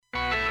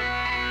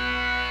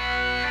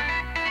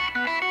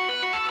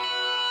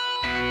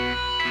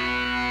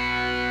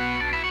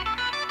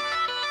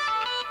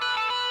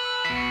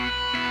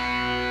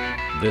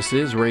This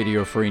is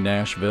Radio Free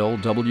Nashville,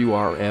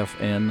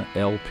 WRFN-LP,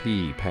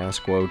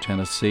 Pasquo,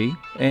 Tennessee,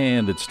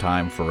 and it's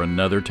time for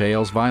another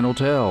Tales Vinyl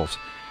Tells.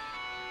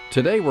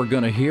 Today we're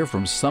going to hear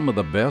from some of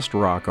the best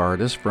rock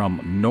artists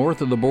from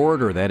north of the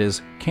border, that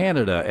is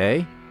Canada,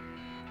 eh?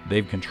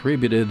 They've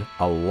contributed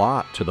a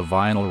lot to the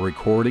vinyl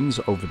recordings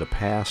over the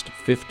past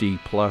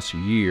 50-plus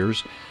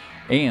years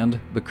and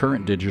the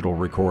current digital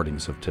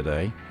recordings of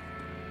today.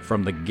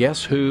 From the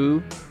Guess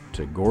Who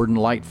to Gordon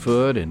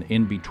Lightfoot and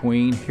in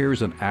between,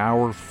 here's an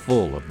hour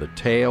full of the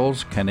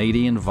Tales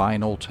Canadian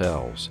Vinyl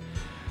Tells.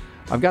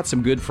 I've got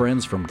some good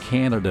friends from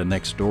Canada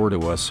next door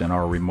to us in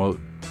our remote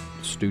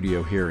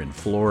studio here in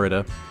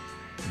Florida.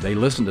 They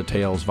listen to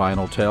Tales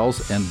Vinyl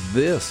Tells, and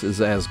this is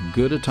as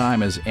good a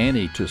time as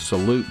any to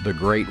salute the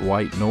Great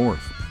White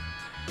North.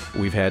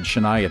 We've had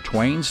Shania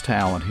Twain's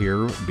talent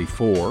here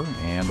before,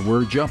 and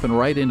we're jumping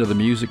right into the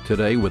music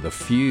today with a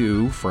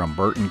few from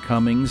Burton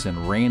Cummings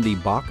and Randy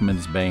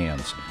Bachman's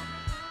bands.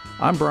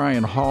 I'm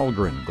Brian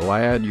Hallgren.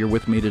 Glad you're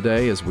with me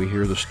today as we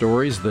hear the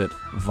stories that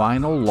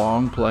vinyl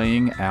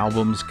long-playing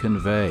albums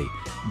convey.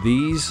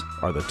 These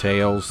are the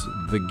tales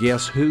the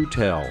Guess Who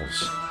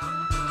tells.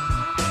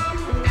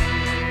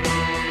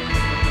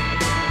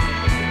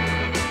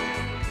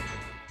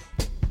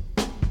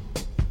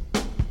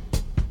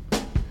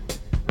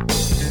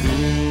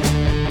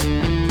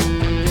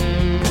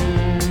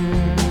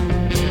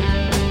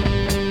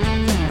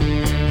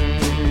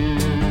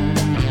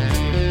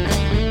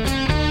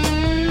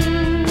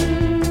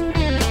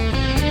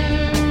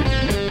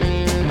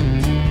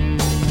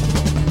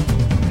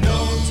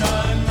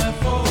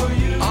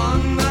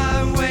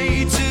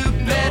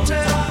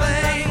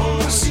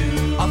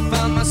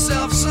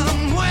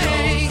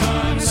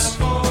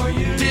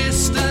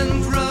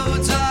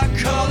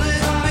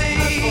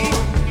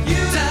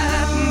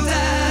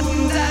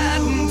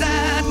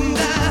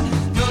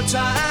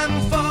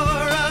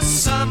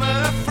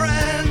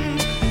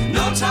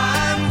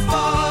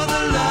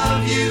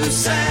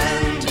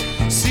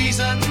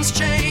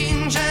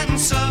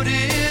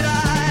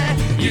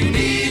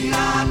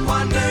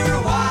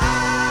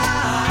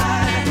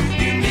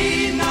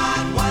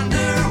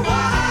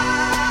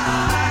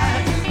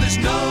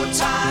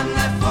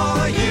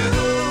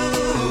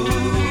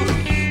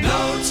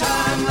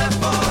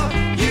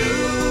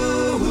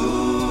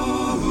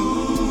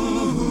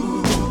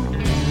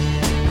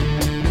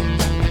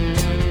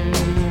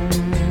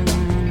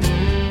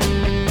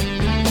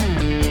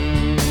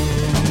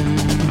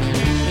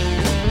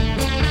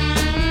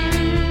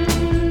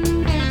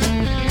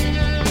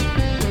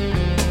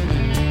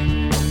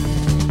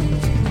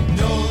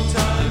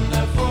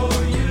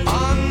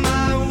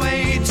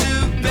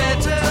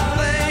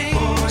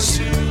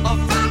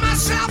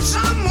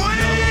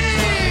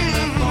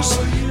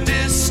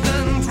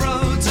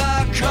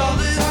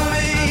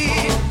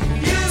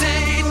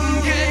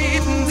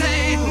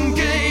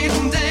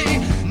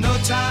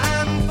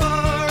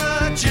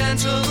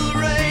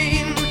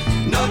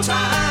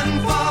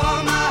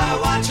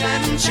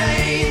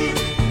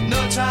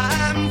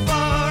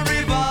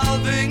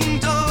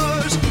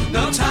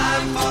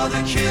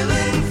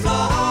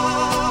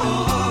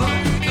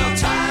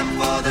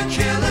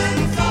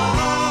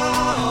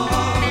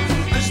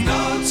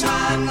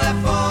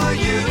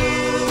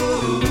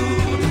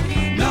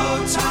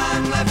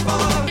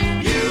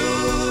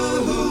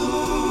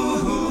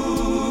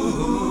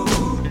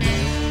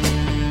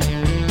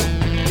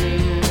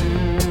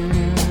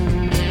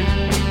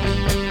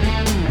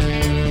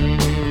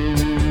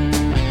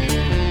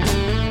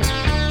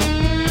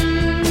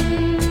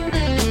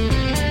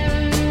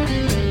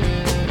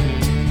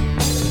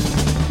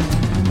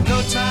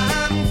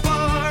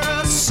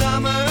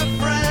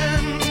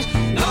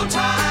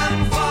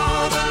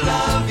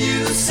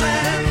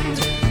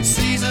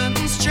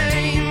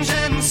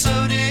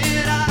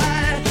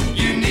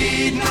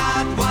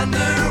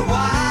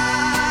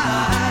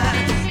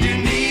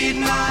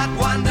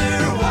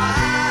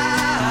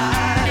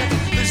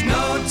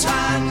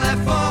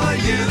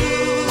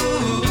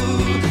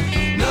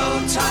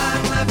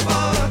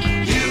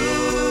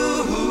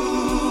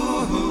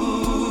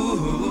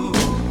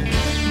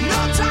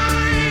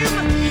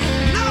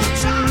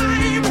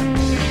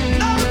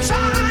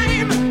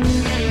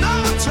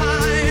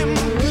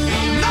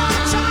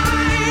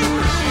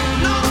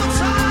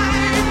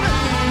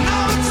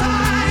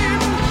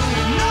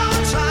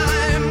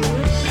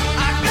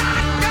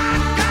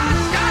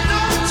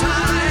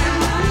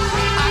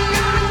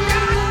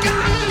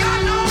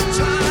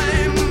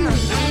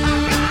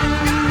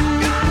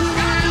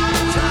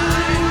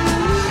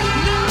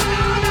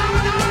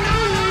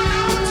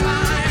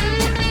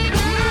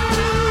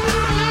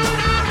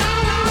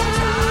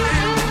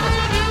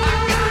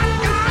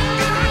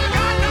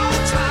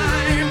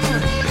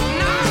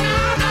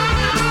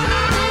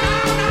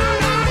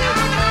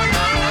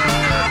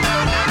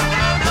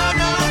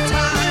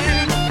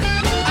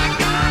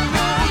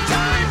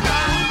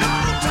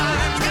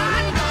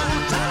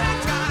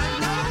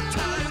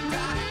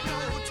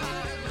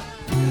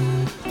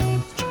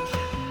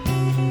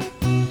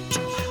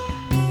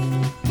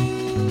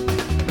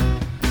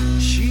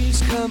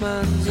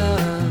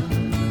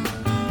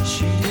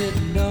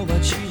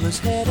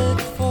 headed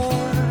for.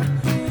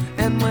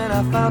 And when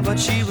I found what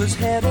she was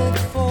headed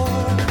for,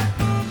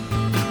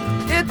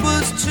 it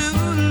was too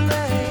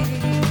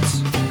late.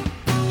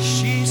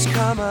 She's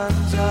come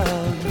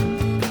undone.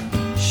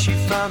 She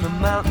found a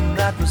mountain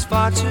that was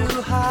far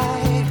too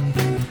high.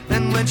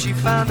 And when she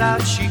found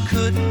out she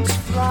couldn't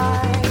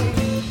fly,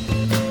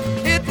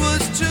 it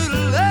was too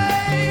late.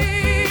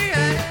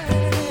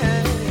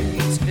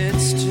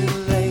 It's too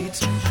late.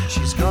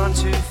 She's gone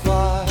too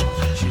far.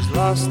 She's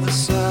lost the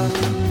sun.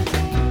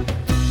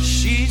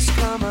 She's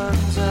come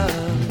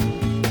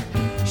undone.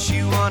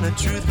 She wanted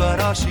truth, but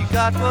all she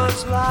got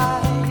was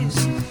lies.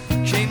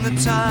 Came the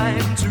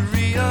time to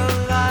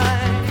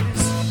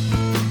realize,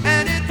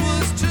 and it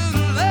was too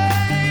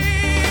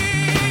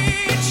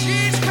late.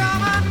 She's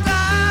come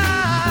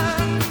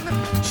undone.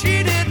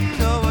 She didn't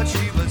know what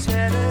she was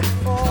headed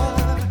for.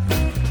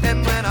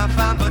 And when I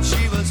found what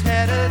she was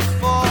headed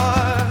for,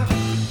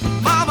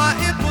 Mama,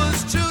 it was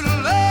too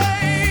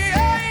late.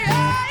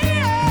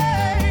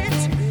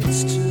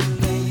 It's too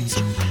late.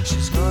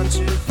 She's gone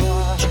too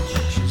far.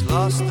 She's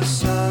lost the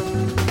sun.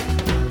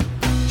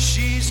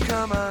 She's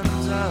come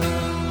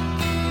undone.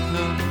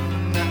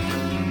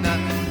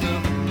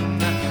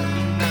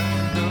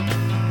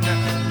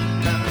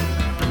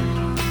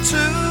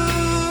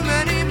 Too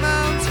many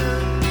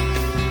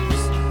mountains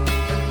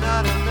and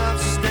not enough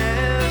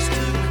stairs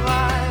to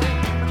climb.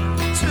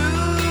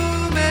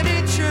 Too many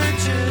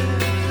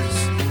churches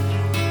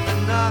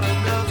and not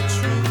enough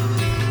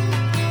truth.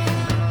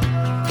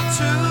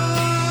 Too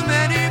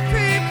many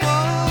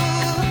people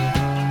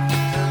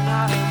and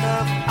not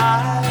enough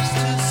eyes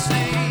to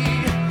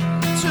see.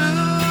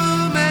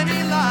 Too many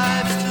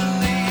lives to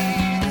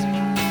lead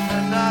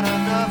and not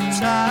enough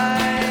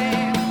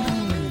time.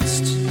 It's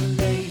too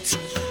late.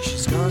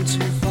 She's gone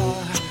too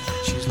far.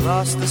 She's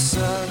lost the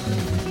sun.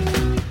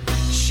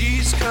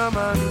 She's come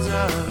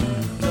undone.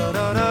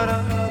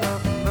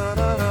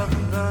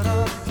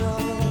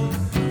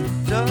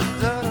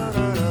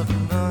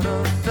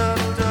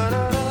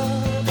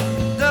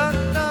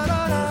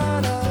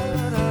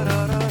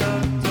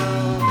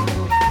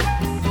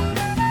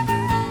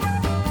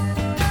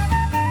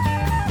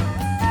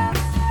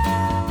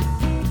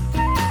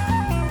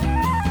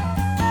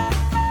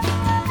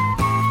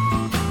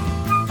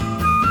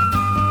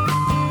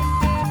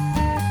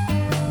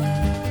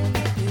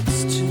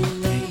 It's too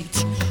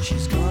late.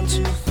 She's gone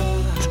too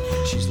far.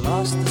 She's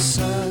lost the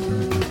sun.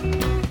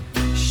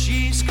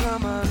 She's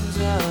come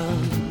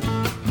undone.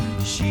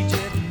 She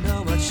didn't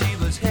know what she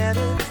was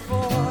headed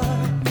for.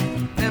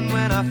 And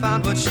when I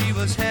found what she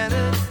was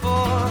headed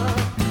for,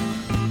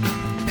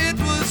 it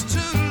was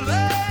too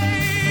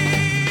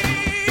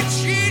late.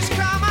 She's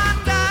come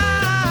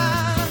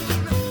undone.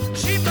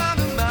 She found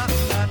a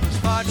mountain that was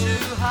far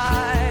too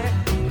high.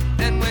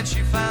 And when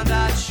she found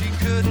out she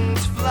couldn't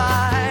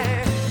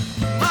fly,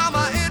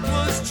 Mama, it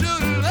was too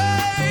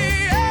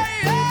late.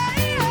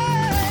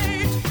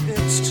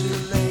 It's too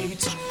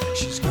late.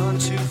 She's gone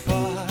too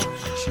far.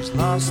 She's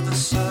lost the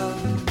sun.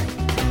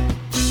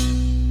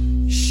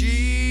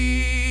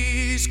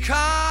 She's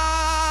come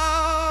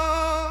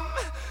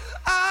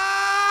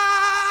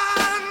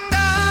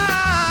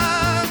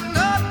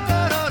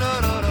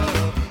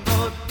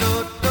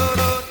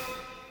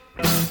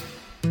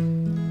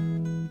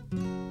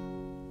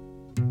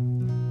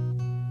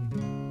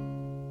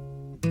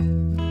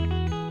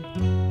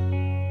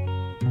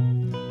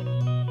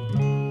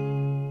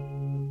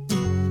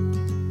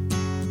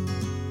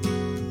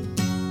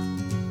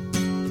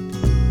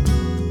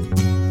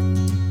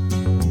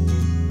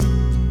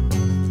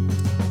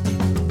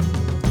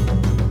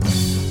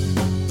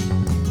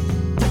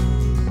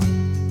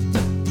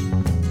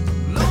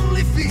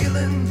lonely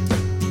feeling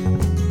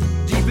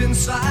deep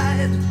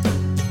inside.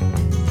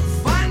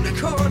 Find a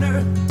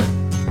corner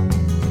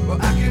where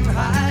I can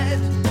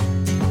hide.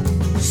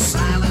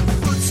 Silent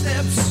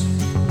footsteps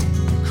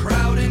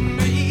crowding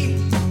me.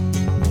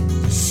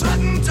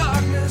 Sudden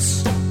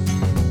darkness,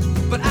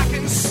 but I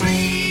can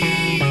see.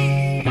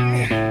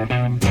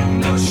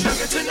 No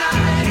sugar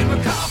tonight in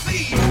my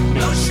coffee.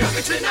 No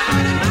sugar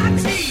tonight in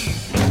my tea.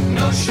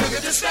 No sugar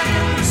to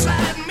stand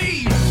beside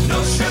me.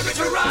 No sugar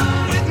to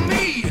run with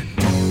me.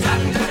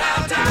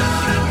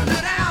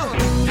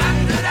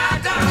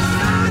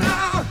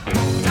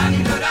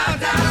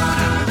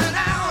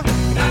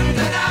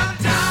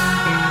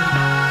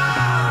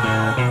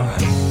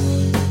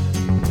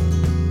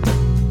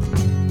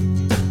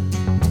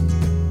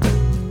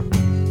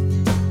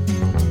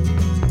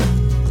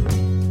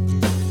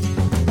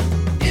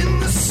 In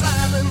the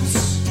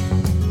silence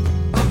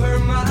of her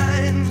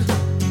mind,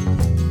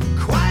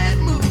 quiet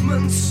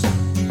movements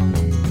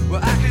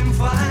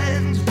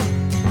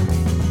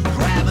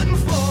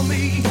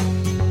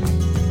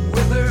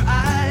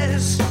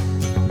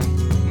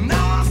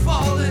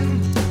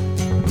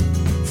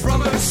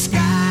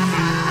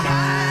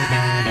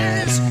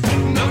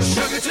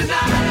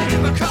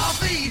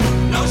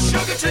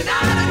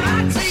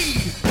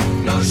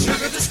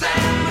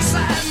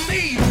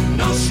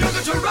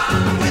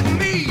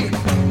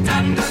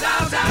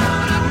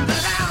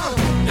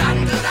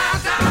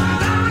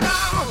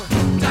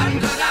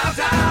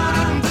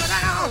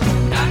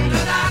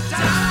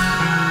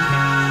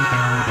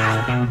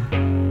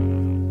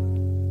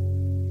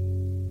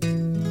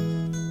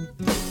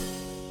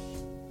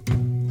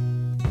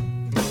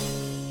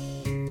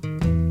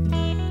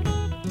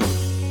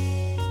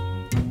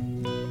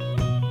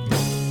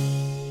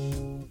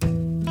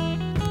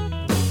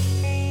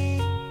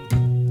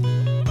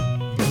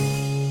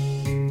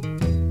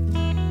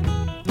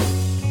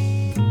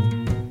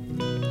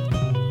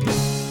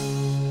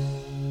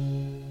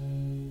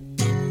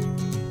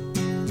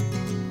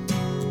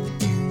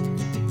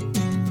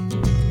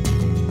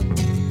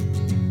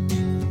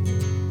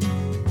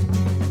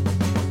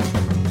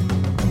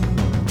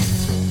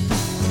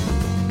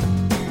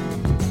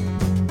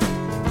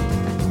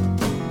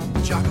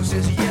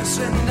Charlie says yes,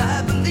 and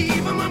I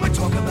believe him when we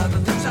talk about the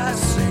things I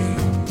say.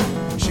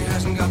 She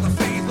hasn't got the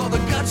faith or the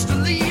guts to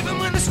leave him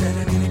when they're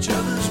standing in each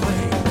other's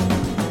way.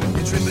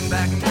 You're tripping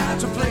back now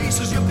to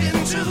places you've been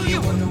to. You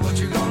wonder what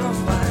you're gonna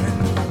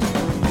find.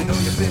 You know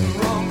you've been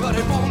wrong, but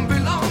it won't be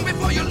long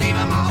before you leave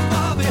him all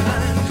far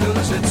behind.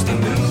 'Cause it's the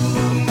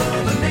new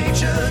Mother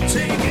Nature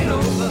taking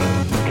over.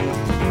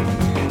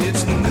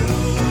 It's the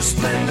new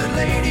splendid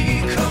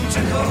lady come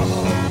to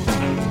call.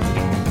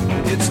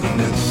 It's the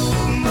new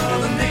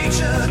Mother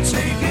Nature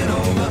taking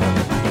over.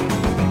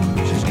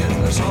 She's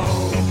getting us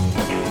all.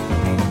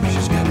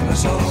 She's getting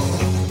us all.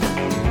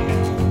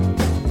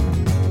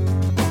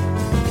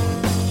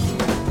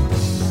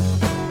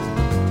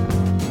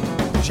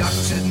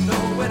 Chocolate said no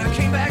when I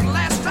came back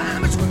last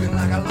time. It's looking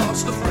like I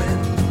lost a friend.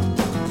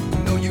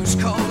 No use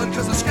calling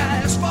 'cause the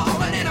sky is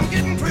falling and I'm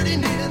getting pretty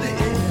near the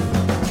end.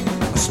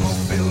 A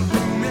smoke-filled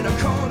room in a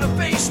corner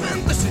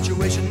basement. The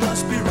situation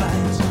must be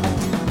right.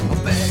 A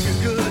bag of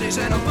goodies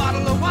and a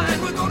bottle of wine.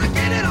 We're gonna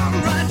get it on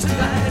right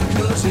tonight.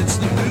 'Cause it's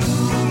the new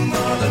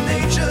Mother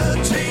Nature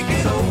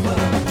taking over.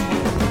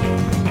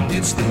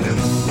 It's the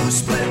new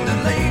splendid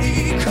lady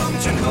come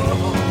to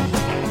call.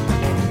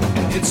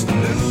 It's the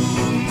new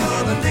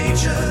Mother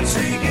Nature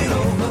taking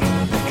over.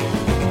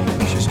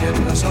 She's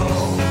getting us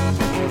all.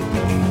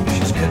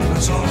 She's getting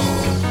us all.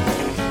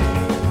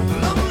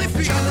 Lonely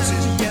feeling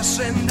says yes,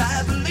 and I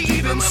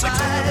believe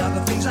inside of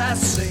the things I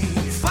say.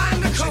 Find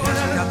a corner, she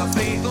hasn't got the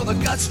faith or the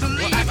guts to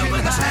leave him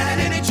when they're standing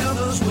in each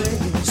other's way.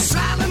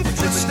 Silent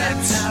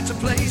footsteps out to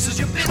places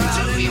you've been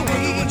to. You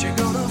wonder what you're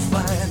gonna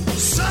find.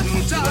 Sudden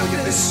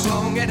darkness is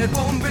strong, and it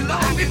won't be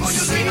long before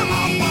you leave them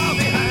all far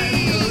behind.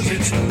 'Cause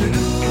it's the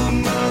new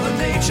Mother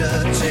Nature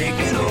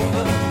taking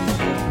over.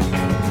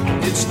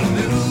 It's the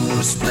new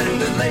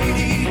splendid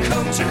lady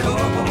come to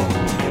call.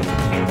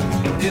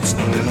 It's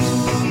the new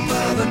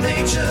Mother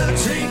Nature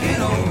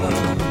taking over.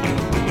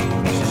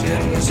 She's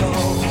getting us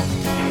all.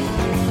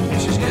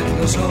 She's getting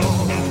us all.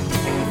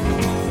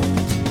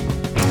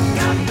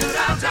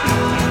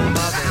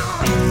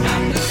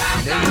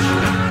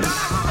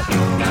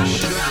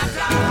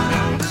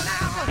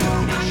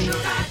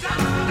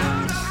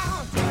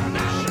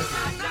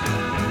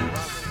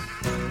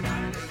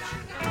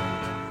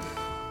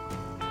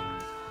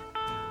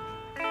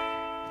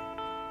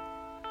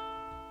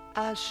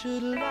 I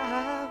should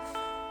laugh,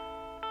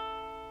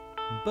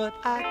 but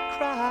I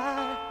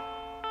cry,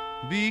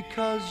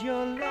 because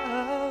your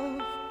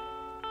love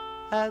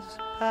has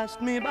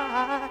passed me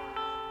by.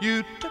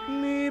 You took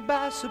me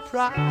by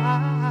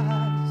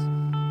surprise.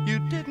 You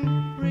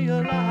didn't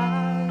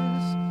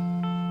realize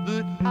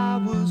that I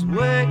was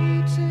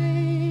waiting.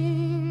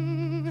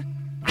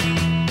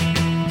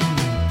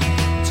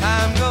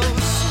 Time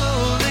goes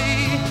slowly,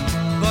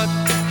 but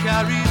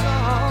carries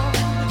on,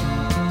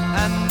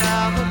 and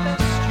now the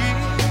best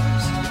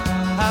years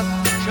have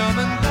come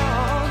and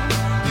gone.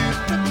 You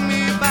took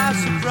me by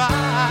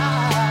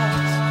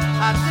surprise.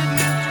 I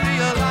didn't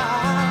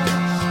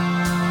realize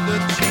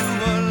that you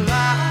were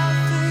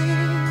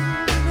laughing.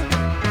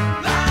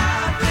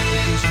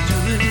 Cause you do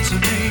it to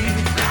me.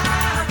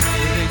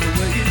 It ain't the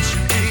way it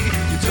should be.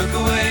 You took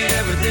away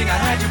everything I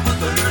had. You put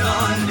the hurt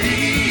on me.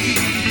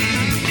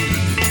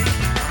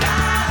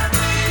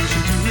 Cause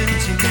you do it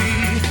to me.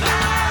 It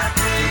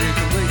ain't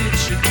the way it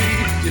should be.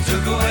 You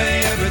took away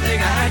everything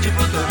I had. You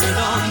put the hurt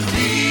on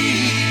me.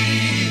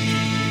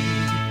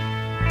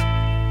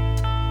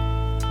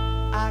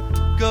 I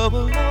go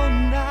alone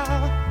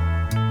now,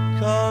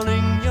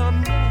 calling your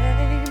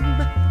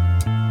name.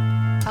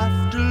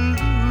 After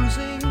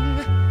losing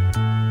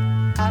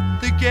at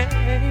the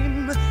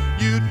game,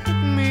 you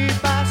took me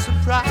by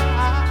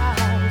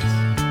surprise.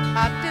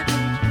 I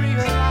didn't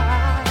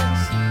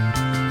realize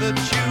that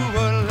you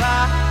were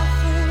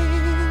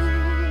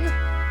laughing.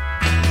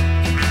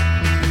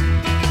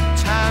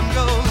 Time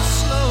goes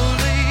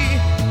slowly,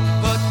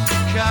 but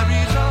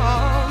carries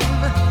on,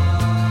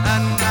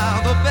 and now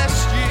the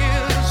best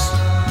years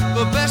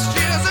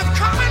have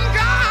come and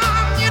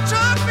gone. You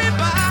took me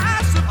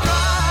by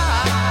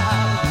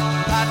surprise.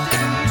 I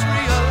didn't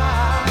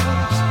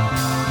realize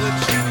that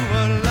you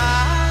were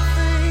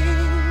laughing.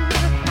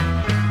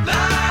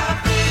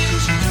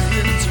 Cause you do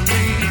it to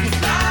me. It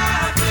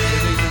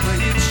ain't the way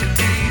it should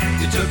be.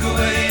 You took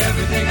away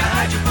everything I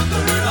had. You put the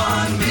hurt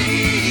on me.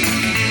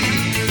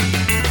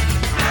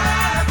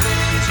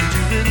 Cause you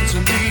do it to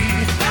me.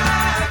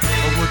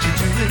 Oh, what you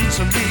doing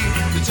to me?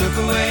 You took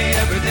away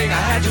everything I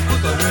had. You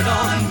put the hurt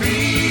on me.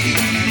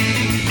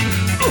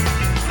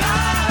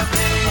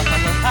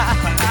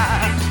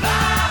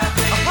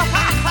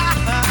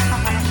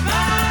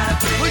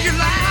 Well, you're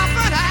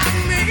laughing at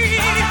me.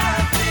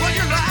 Well,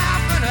 you're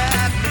laughing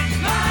at me.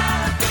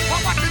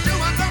 Well, what you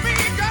doing to me,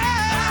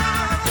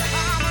 girl?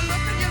 I'm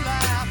looking, you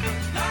laughing.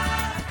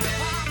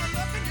 I'm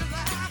looking, you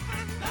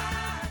laughing.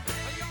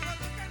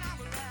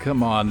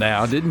 Come on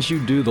now, didn't you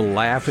do the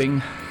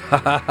laughing?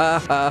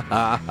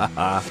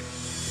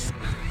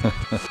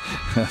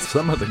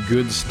 Some of the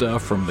good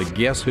stuff from the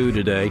Guess Who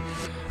today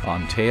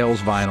on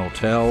Tales Vinyl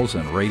Tells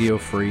and Radio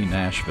Free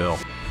Nashville.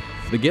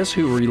 The Guess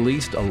Who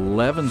released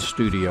 11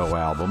 studio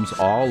albums,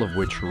 all of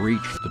which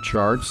reached the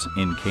charts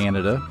in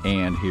Canada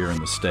and here in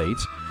the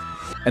States.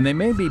 And they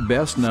may be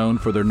best known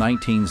for their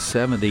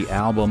 1970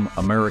 album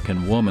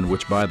American Woman,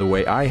 which, by the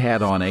way, I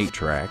had on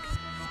 8-track.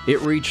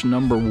 It reached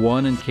number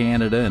 1 in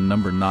Canada and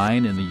number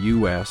 9 in the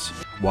U.S.,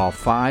 while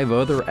 5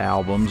 other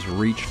albums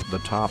reached the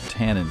top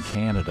 10 in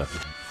Canada.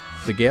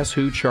 The Guess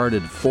Who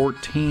charted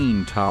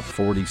 14 top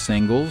 40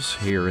 singles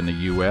here in the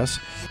U.S.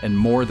 and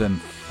more than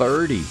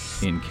 30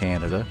 in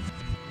Canada.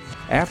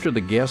 After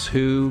the Guess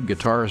Who,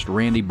 guitarist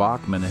Randy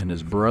Bachman and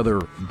his brother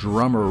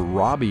drummer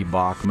Robbie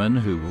Bachman,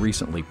 who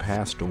recently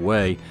passed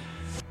away,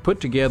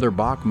 put together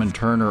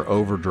Bachman-Turner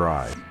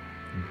Overdrive.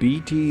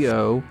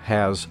 BTO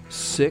has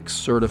 6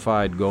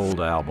 certified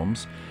gold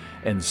albums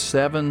and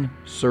 7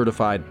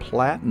 certified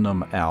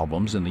platinum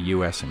albums in the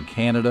U.S. and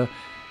Canada,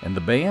 and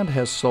the band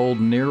has sold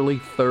nearly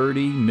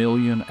 30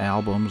 million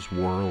albums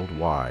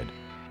worldwide.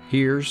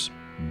 Here's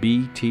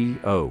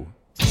BTO.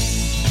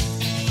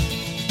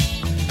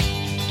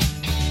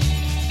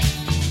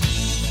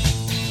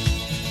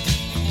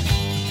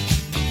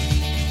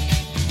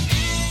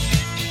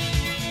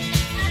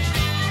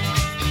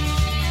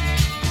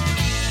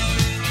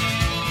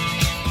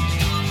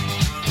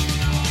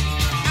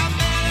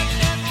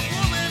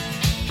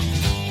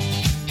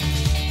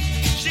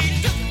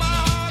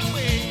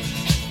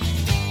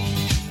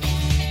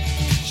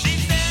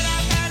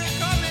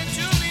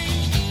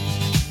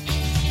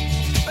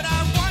 But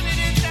I wanted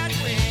it that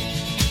way.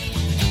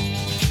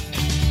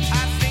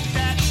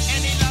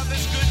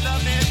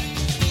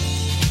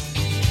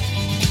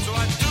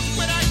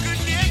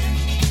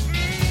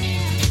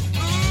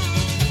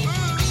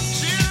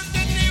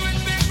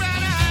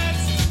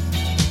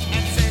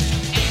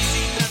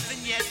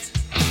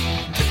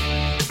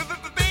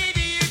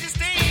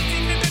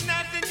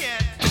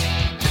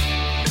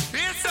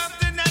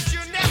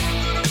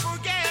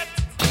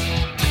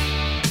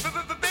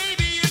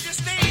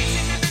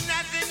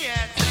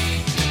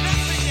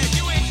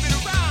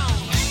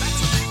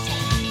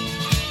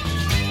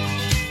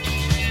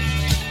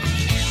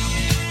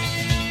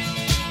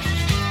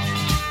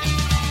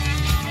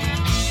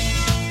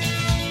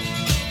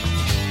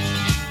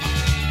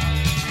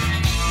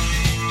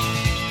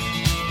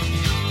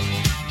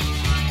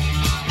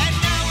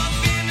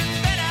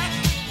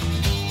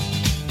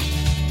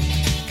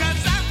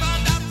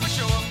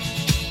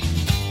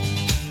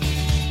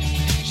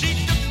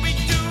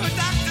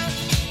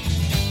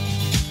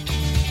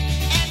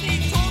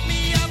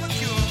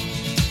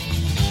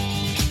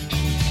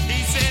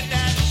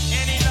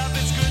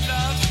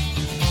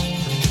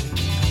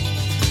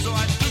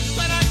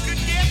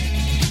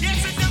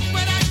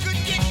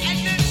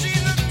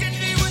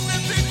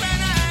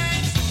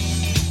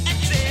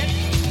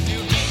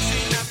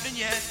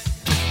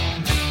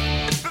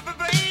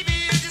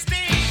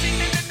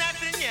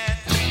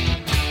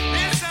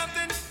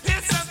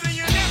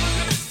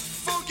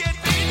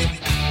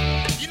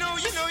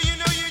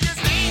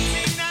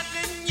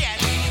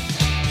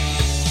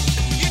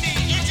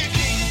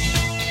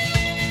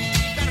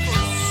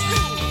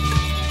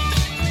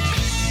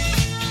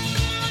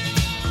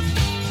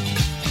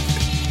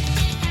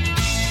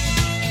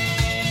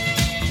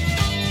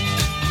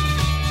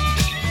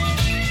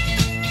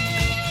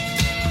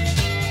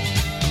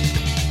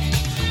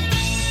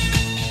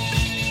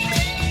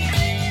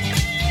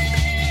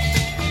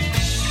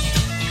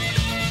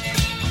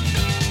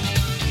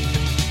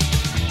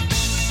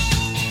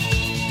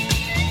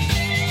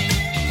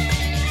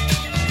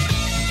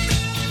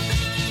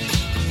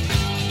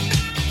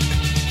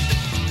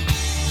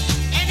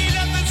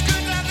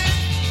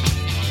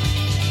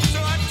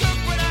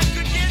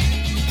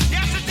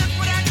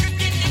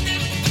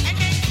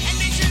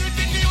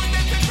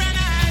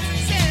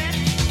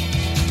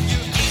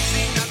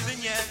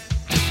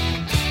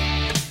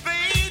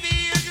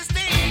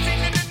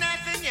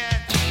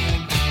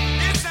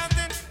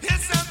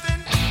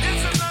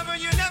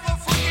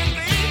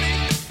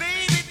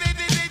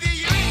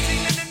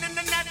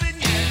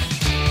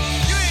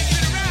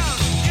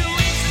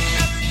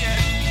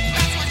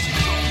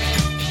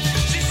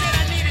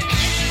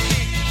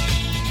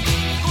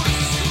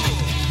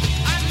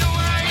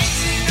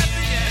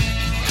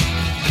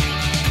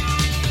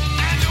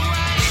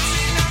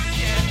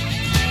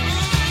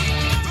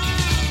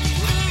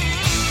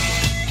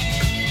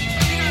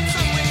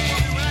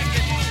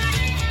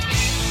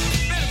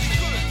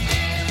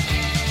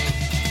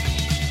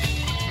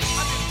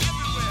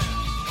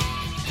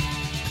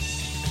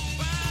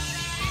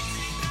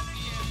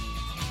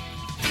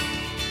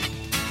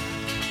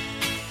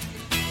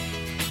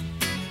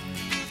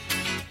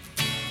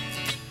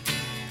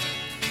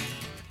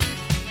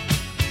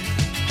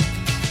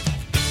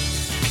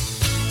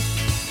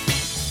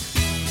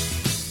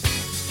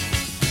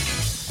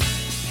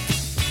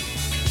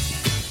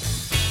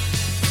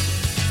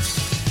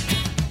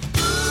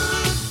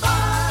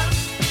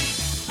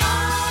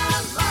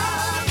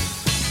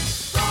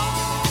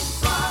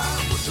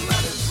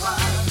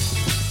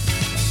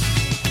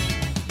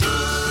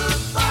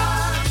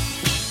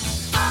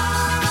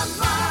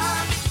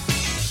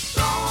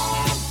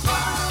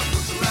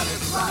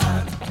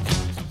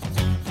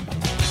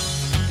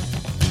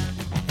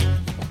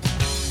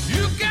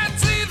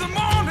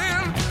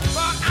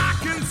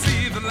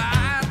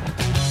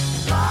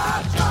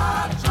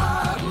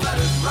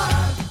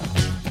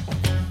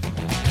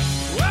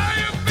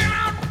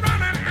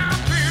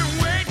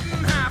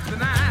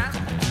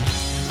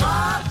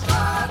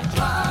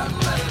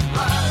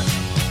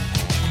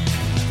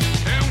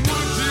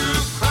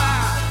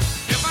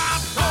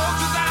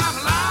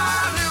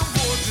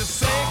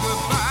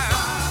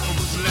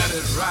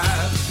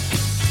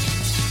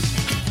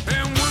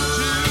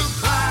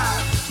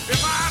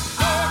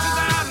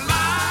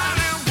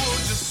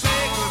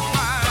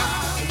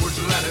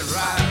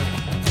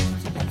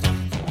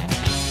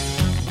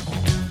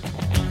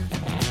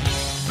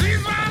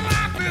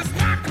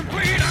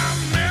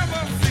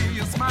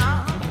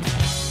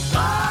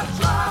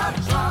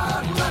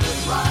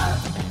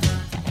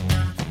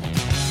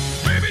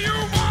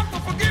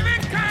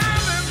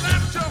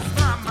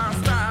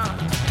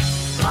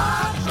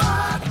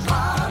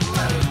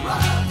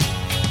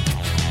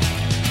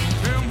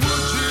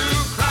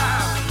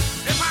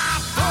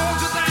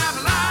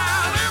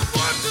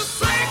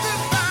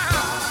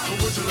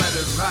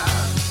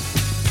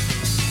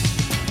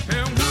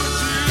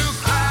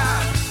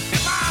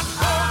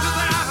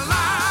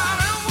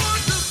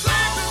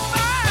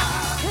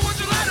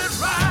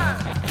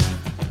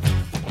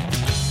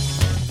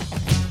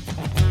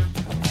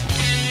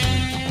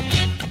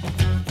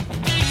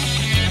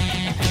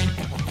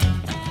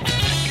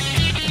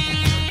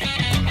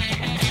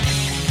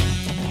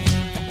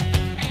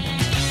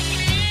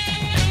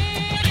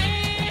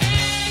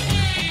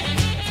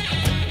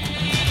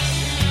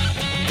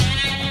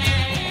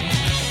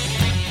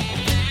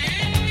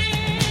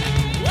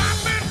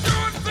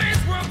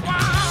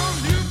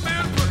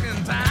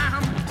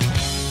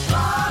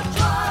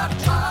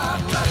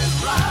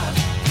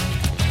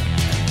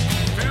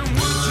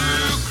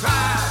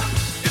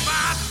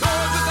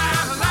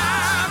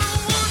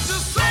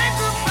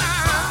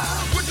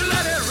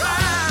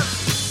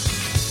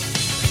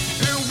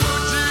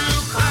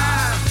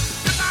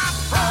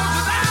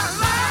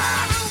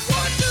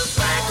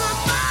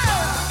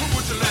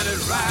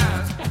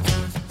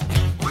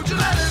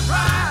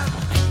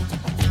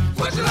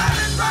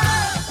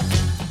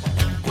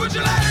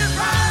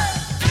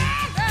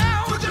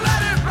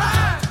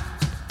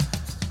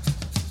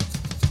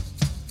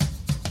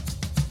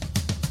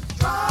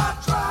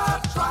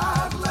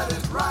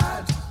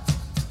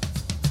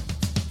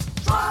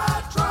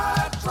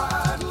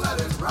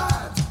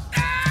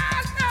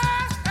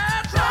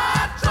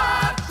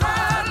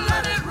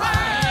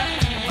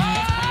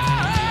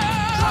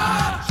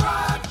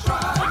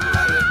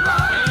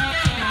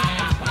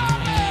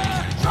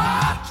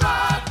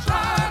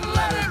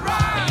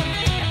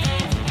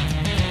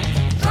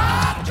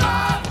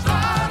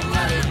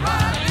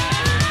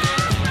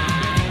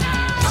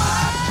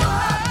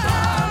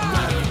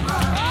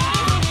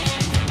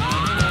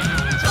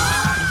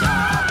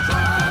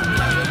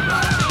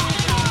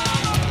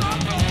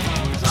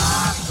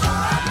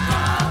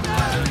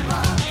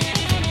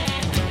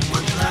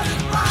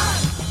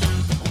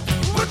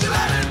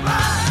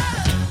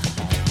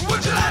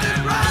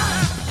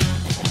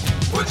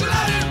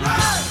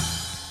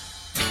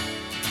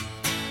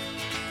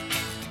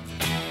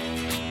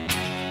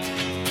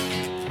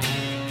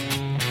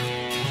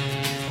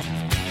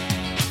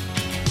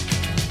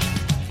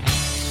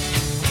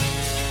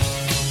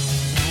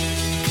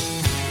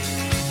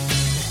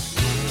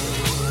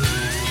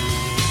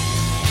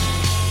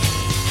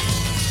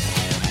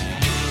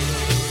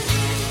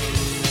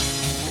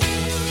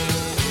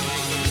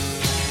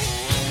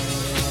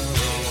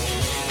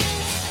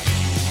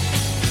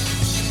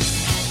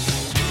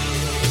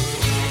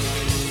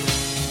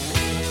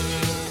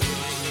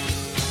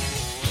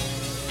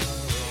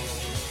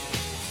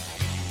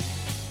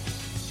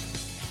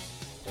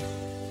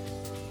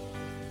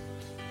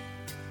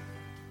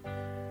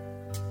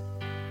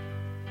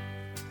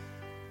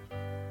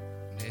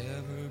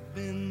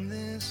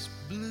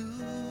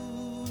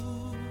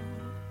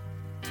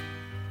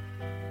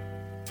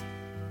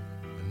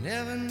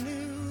 Never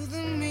knew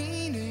the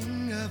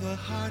meaning of a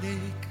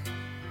heartache,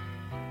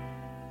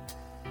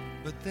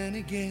 but then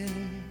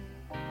again,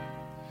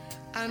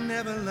 I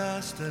never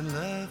lost a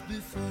love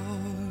before.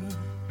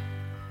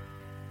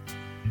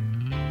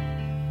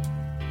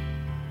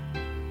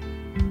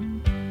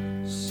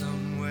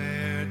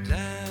 Somewhere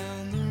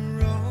down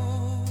the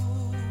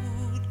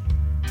road,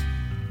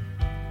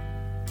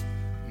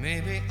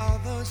 maybe all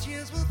those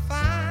years will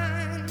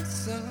find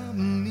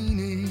some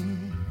meaning.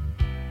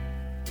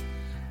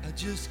 I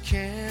just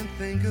can't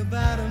think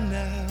about them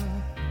now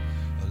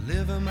or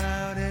live them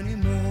out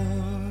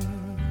anymore.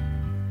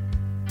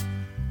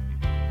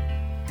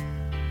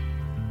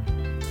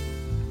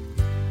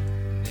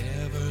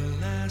 Never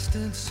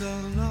lasted so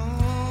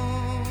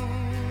long,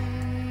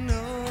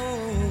 no.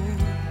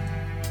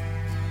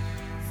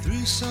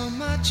 Through so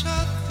much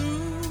or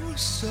through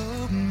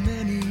so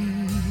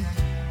many,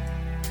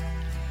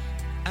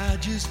 I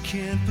just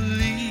can't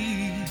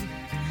believe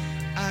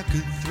I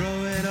could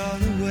throw it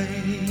all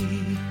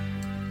away.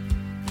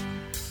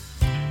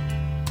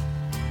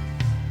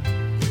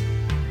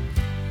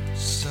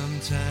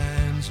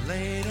 Sometimes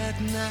late at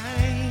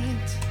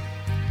night,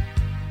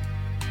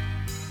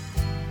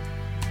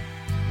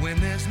 when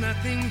there's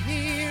nothing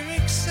here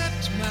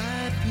except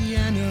my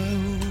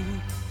piano,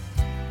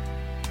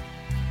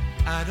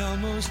 I'd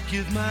almost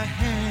give my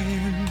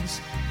hands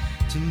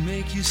to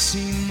make you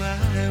see my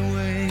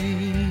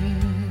way.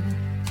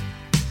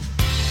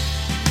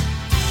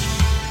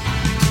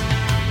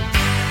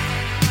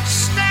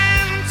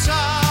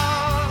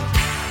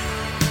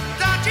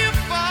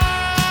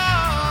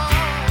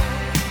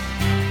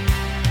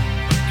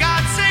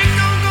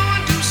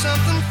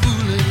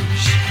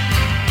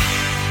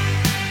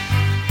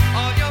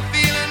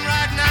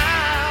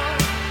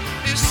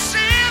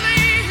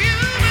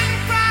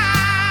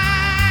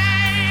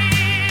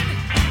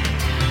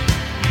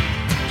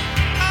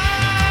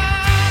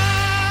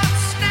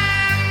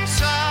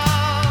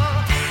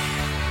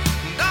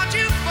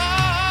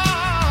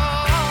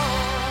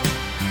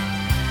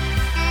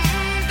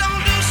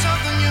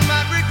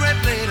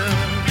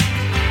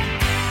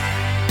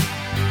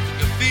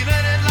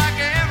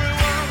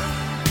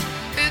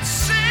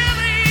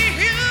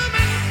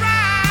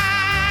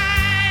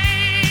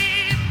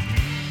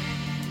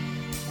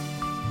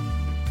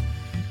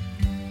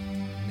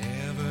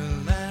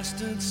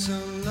 So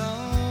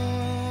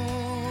long,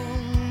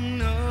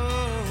 no,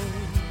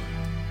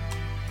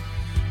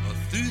 or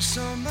through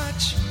so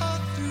much, or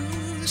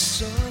through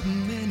so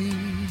many,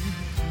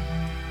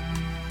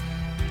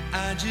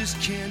 I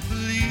just can't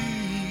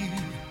believe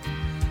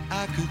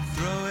I could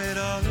throw it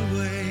all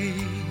away.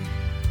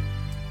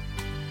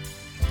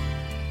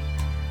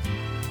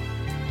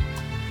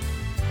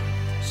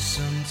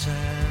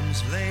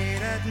 Sometimes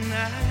late at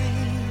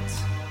night,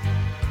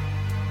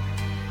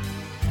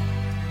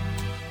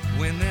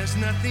 when there's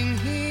nothing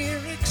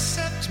here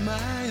except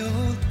my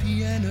old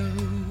piano,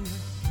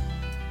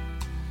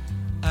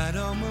 I'd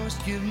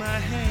almost give my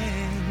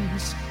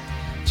hands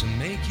to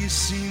make you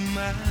see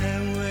my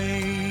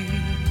way.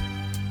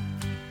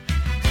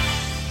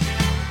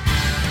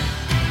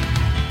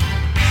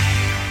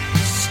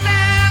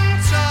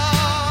 Stand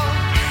tall,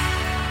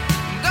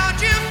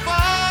 don't you fall.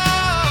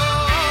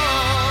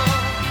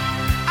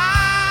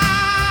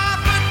 Ah,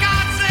 for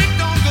God's sake,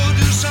 don't go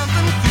do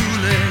something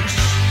foolish.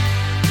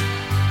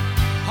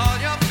 All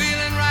you're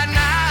feeling right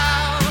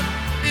now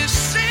is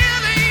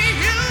silly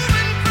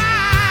human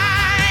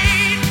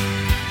pride.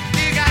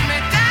 You got me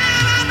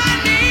down on my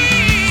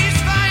knees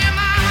for your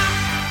mama.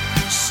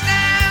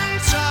 Stand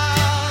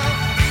tall,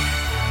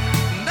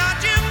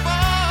 don't you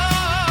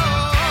fall.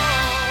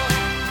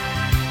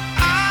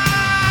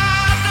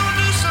 Ah, don't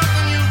do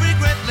something you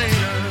regret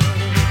later.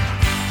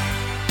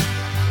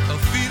 Or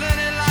feeling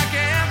it like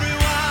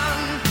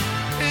everyone.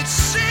 It's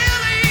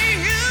silly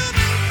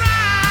human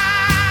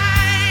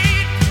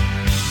pride.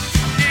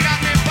 You got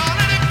me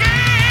falling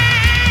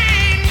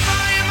again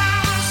for your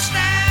mama.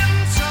 Stand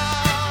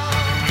tall,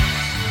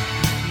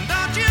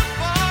 don't you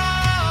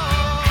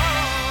fall.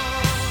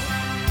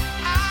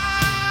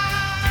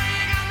 Ah,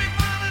 you got me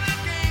falling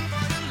again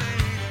for you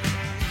later.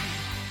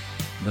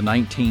 The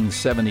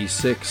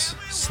 1976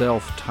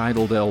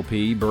 self-titled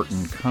LP,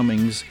 Burton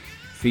Cummings,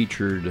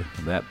 featured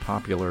that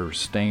popular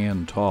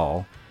Stand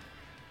Tall.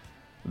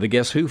 The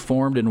Guess Who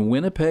formed in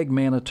Winnipeg,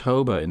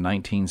 Manitoba in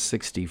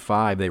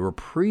 1965. They were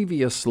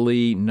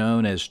previously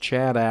known as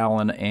Chad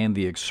Allen and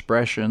the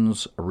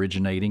Expressions,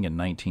 originating in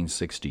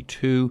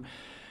 1962,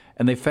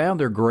 and they found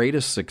their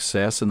greatest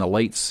success in the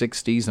late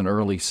 60s and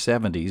early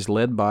 70s,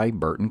 led by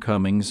Burton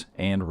Cummings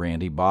and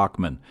Randy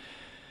Bachman.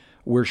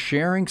 We're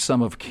sharing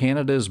some of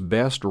Canada's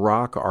best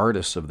rock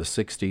artists of the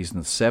 60s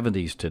and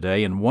 70s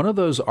today, and one of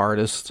those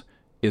artists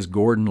is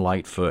Gordon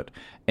Lightfoot.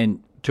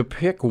 And to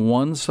pick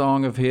one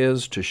song of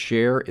his to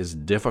share is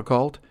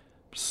difficult,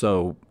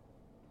 so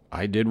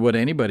I did what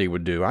anybody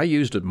would do. I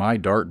used my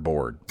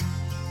dartboard.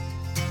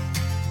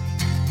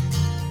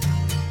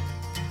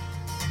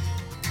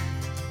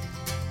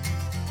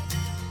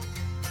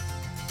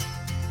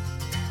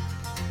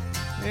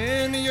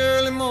 In the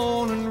early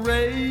morning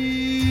rain,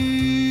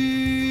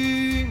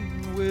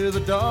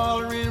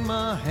 $1 in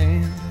my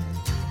hand,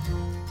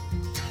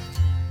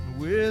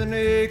 with an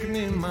aching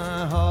in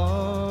my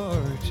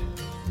heart,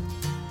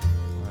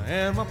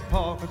 and my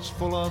pockets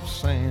full of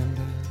sand.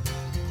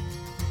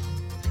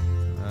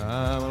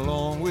 I'm a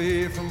long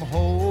way from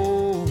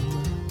home,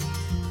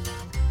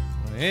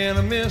 and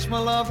I miss my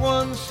loved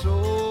ones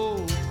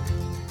so.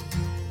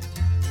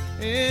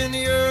 In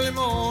the early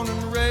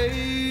morning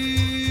rain,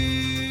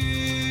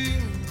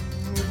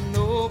 with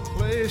no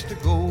place to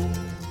go,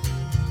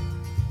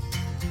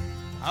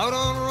 out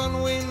on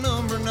runway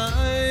number 9,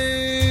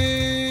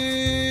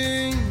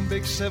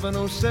 big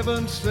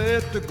 707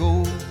 set to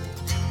go.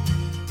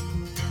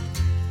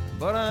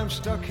 But I'm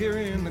stuck here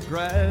in the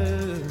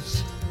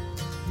grass,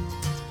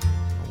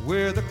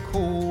 where the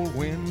cold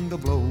wind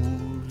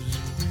blows.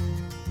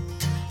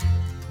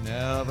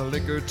 Now the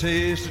liquor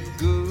tasted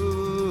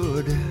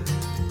good,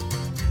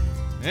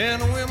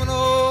 and the women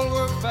all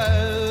were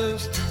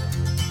fast.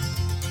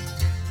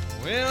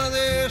 Well,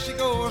 there she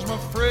goes, my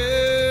friend.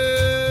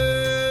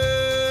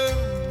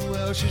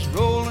 Well, she's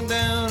rolling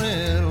down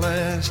at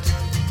last.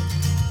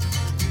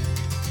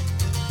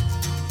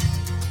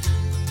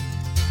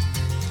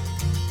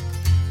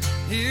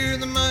 Hear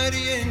the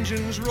mighty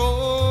engines roar,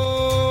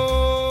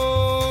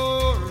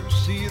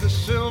 see the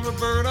silver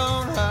bird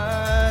on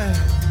high.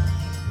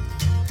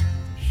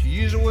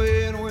 She's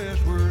away and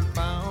westward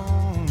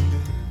bound,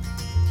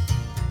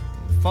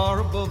 far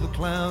above the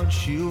clouds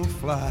she'll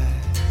fly,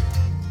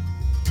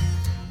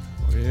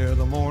 where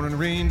the morning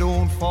rain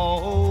don't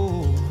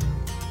fall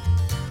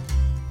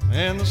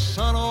and the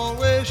sun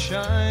always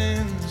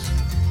shines.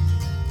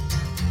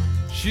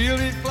 She'll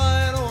be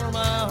flying over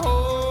my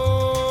home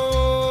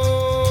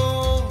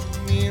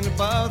in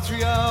about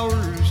 3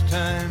 hours'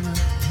 time.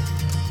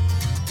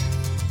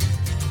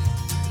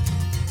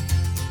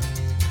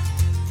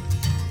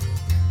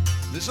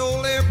 This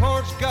old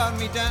airport's got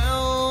me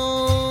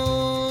down.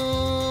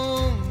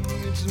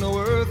 It's no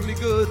earthly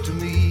good to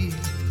me,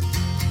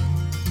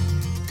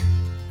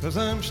 'cause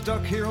I'm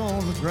stuck here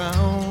on the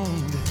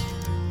ground,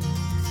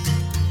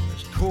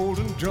 as cold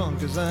and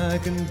drunk as I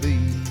can be.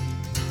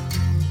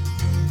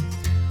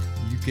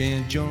 You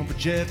can't jump a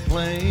jet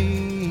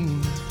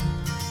plane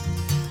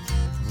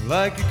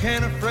like you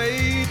can a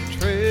freight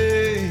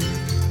train,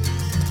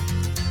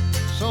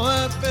 so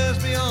I'd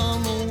best be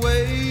on the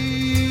way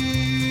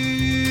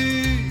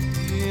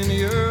in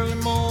the early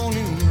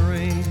morning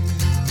rain.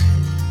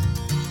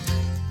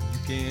 You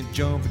can't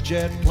jump a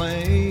jet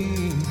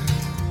plane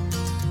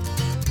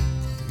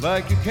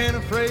like you can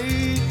a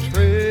freight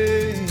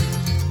train,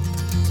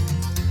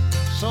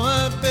 so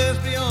I'd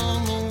best be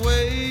on the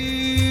way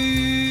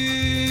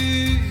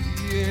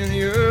in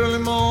the early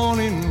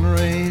morning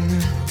rain.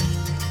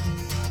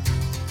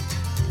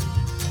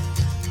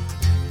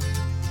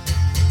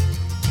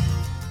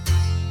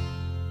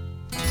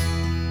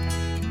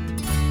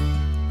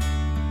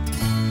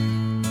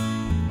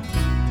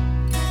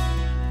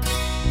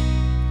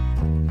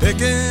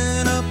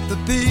 Picking up the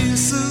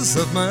pieces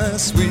of my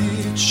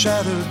sweet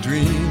shattered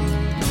dream,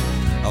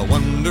 I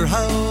wonder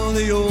how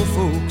the old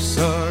folks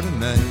are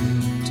tonight.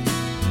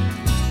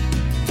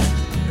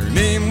 Her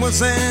name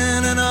was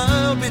Anne, and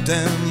I'll be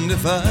damned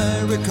if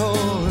I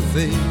recall her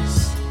face.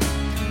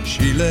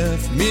 She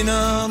left me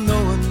not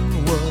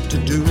knowing what to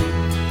do.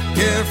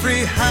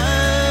 Carefree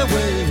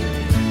highway,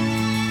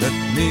 let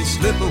me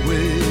slip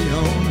away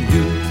on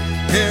you.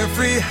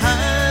 Carefree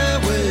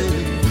highway,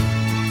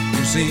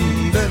 you've seen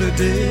better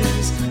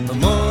days, the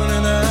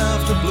morning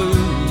after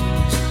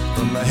blues,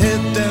 from my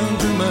head down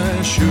to my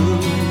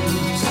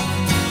shoes.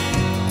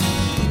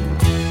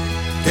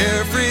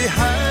 Carefree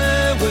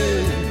highway,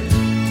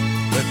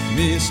 let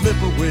me slip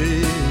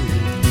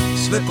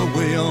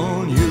away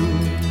on you.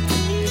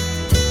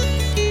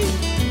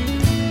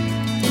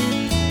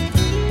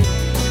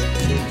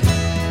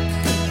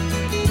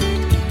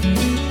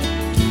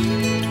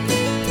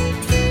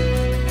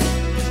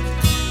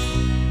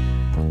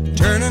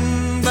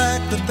 Turning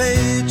back the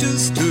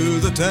pages to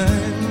the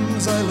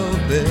times I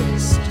love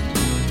best,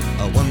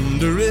 I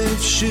wonder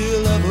if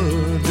she'll ever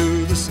do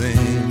the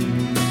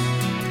same.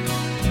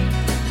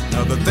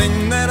 Now the thing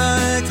that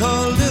I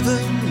call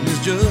living is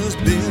just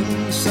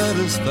being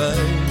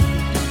satisfied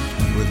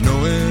with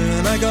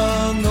knowing I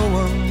got no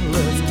one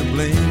left to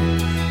blame.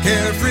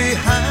 Carefree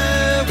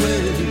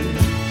highway,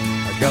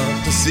 I got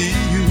to see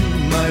you,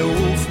 my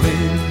old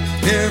flame.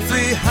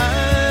 Carefree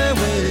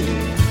highway,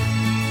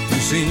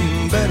 you've seen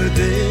better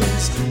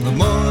days, the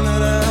morning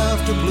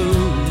after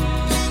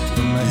blues,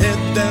 from my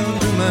head down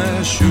to my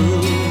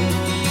shoes.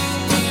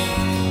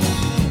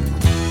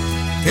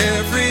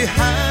 Carefree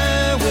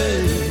highway,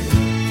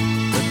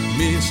 let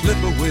me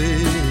slip away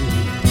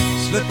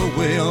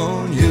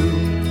on you.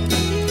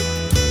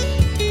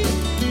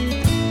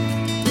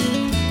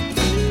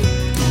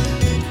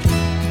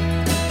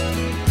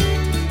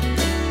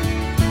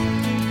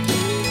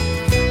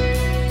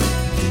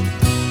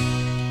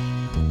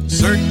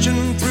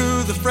 Searching through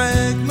the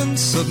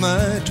fragments of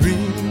my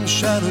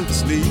dream-shattered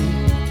sleep,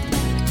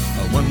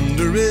 I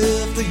wonder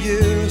if the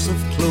years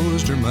have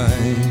closed her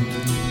mind.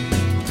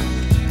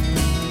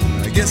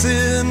 guess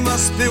it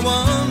must be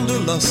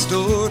wanderlust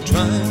or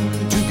trying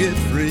to get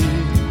free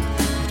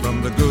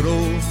from the good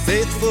old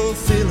faithful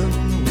feeling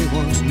we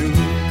once knew.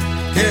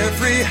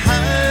 Carefree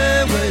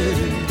highway,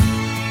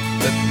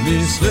 let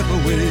me slip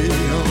away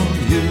on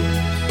you.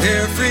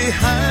 Carefree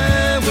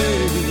highway,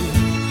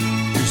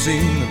 you've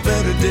seen the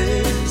better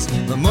days,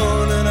 the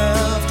morning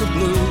after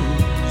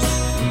blues,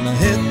 and I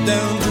head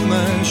down to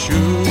my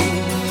shoes.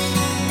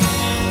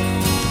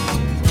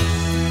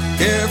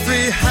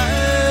 Carefree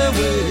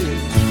highway,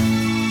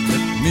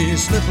 let me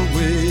slip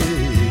away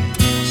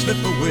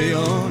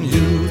on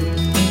you.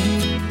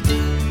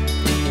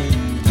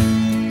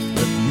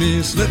 Let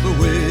me slip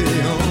away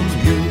on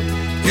you.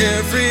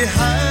 Carefree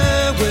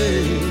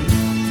highway, I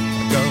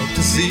got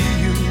to see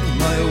you,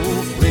 my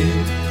old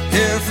friend.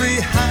 Carefree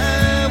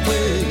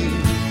highway,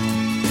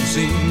 you've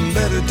seen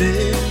better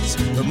days,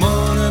 the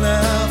morning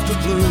after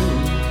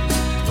blues,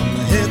 from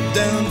my head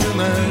down to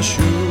my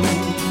shoes.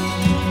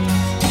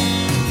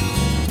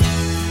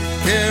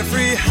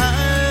 Carefree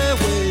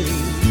highway,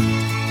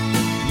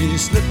 let me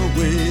slip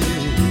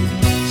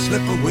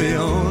away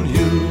on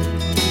you.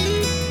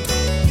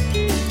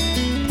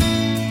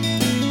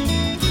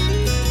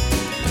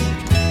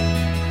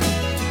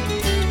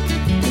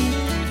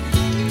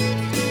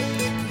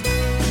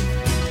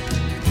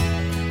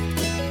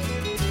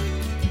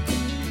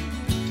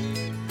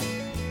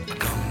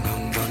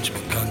 She's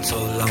been gone so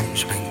long,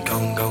 she's been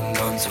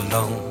gone so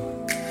long.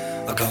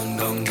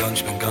 Gone,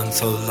 she's been gone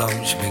so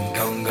long, she's been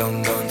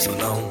gone so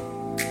long.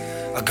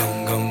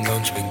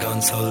 She's been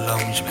gone so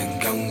long, she's been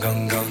gone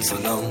so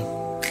long.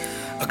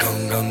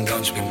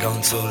 She's been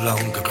gone so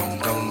long,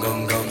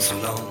 gone so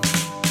long.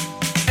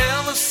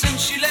 Ever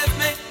since she left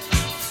me,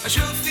 I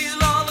sure feel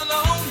all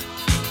alone.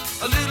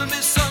 A little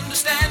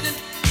misunderstanding,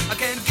 I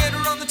can't get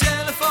her on the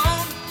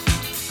telephone.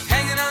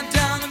 Hanging out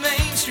down the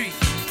main street,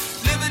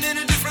 living in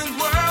a different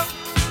world.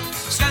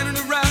 Standing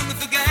around with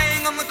the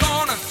gang on the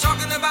corner,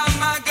 talking about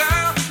my girl.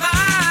 She's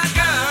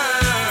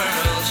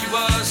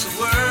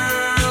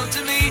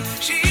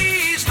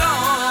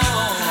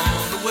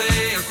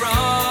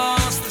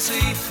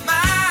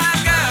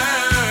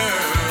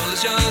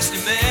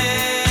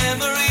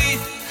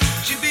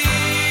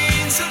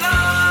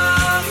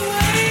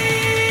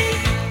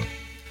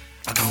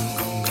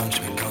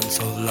been gone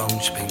so long.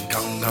 She's been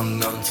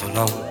gone so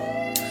long.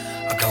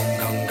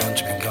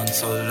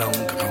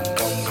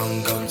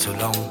 Gone so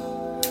long.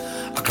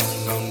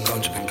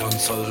 She's been gone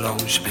so long.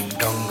 She's been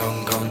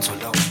gone so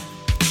long.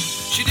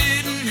 She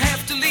didn't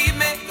have to leave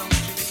me.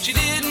 She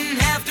didn't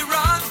have to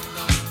run.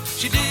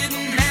 She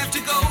didn't have to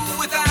go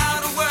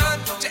without a word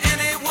to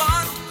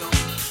anyone.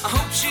 I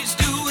hope she's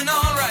doing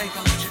all right.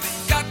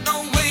 Got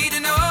no way to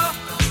know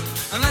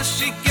unless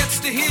she gets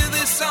to hear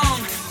this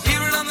song,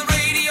 hear it on the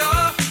radio.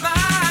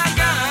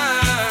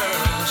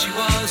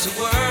 The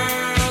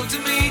world to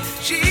me,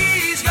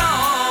 she's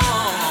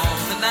gone,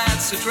 and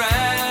that's a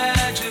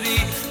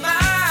tragedy.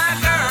 My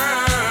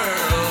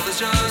girl is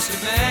just a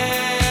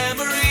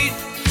memory.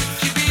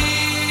 She's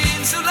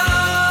been so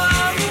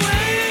long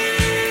away.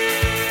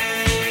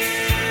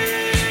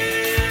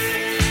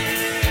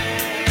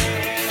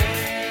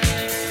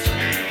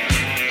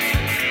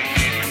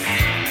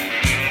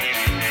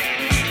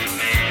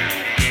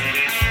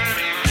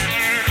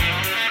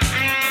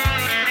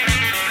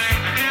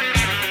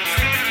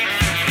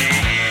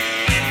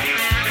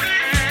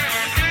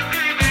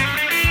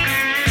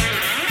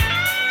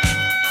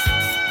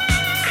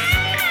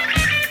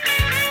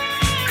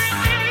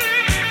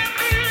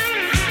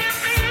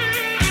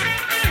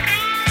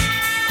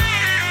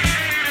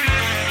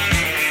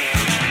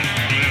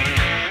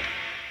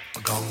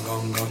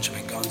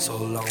 So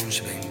long,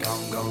 she's been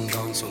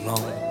gone so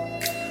long.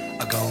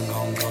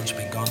 She's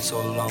been gone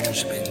so long,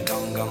 she's been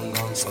gone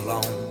so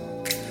long.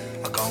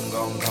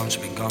 She's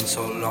been gone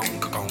so long,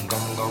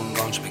 she's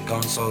been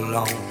gone so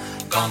long.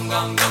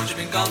 She's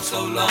been gone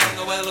so long.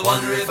 Well, I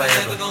wonder if I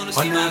ever gonna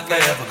see my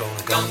girl.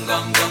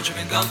 She's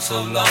been gone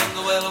so long.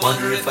 Well, I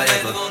wonder if I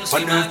ever gonna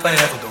see my girl.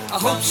 I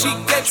hope she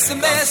gets the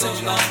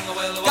message.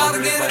 Gotta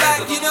get her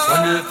back, you know.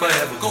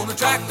 Gonna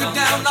track her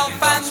down, I'll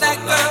find that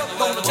girl.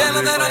 Gonna tell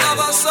her that I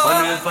love her so.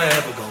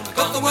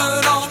 Got the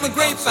word on the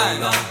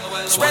grapevine,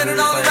 spread it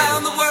all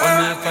around the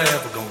world.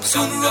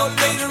 Sooner or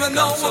later I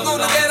know we're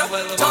gonna get her.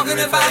 Talking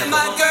about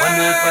my girl.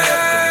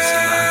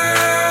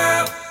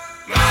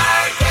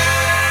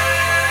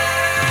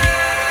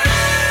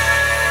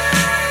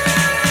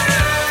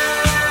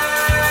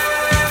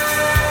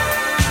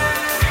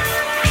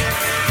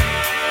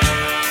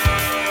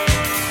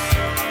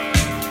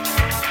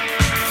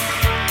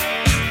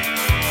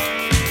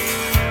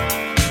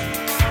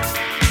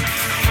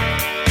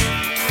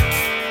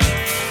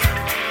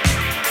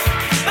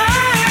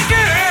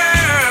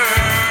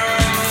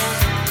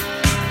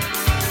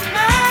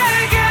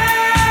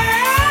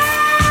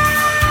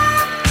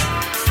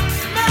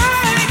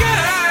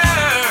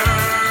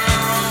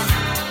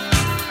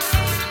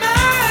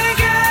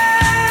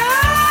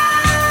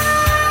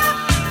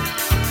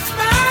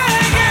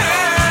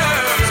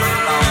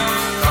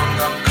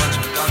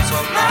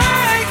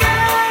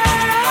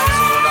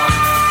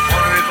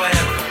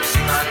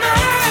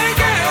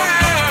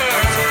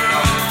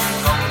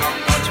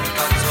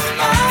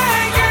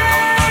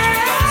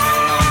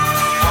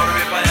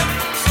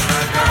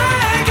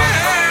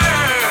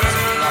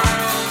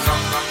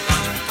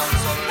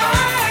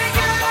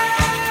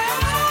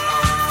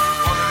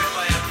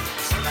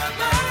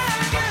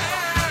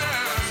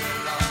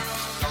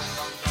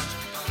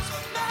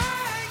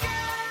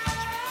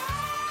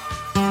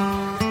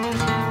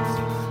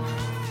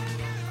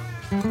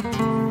 To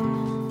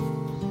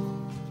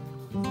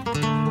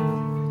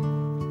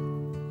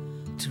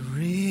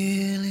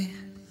really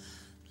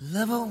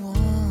love a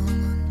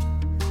woman,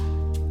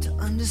 to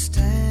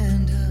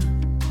understand her,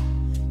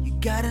 you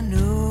gotta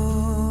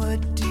know her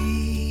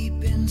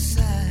deep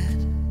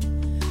inside.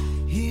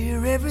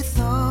 Hear every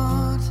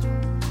thought,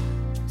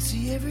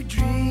 see every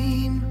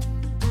dream,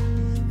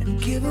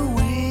 and give her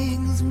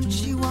wings when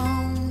she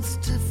wants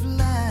to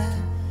fly.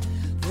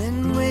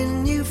 Then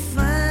when you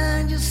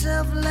find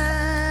yourself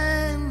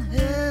lying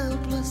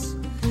helpless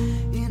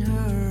in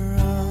her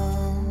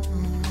arms,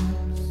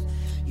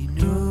 you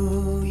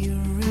know you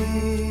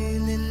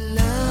really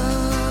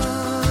love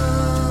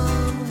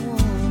a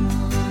woman.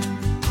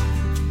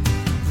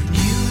 When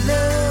you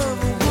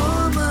love a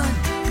woman,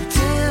 you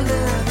tell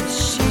her that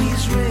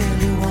she's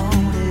really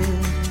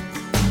wanted.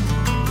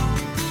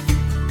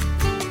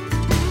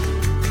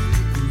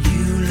 When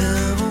you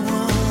love a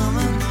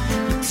woman,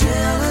 you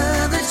tell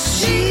her that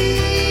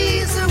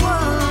she's the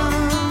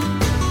one.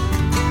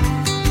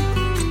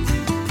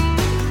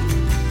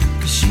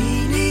 'Cause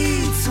she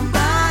needs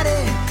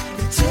somebody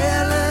to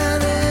tell her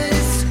that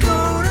it's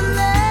gonna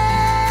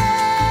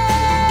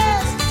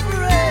last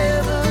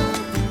forever.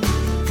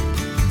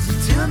 So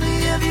tell me,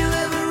 have you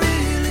ever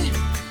really,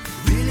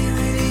 really,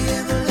 really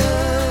ever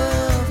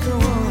loved a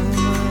woman?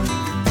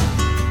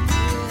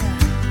 Yeah.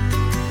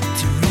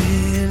 To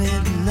really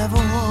love a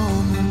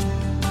woman,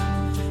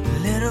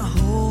 let her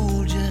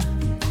hold you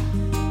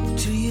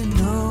till you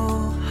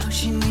know how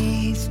she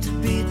needs to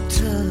be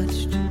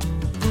touched.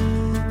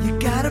 You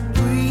gotta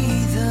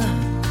breathe her,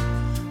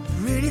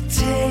 really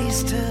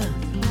taste her,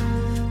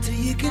 till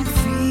you can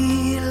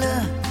feel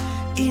her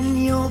in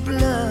your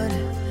blood.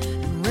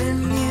 And when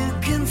you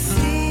can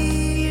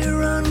see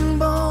your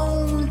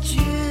unborn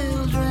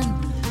children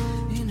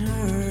in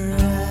her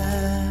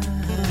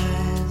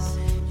eyes,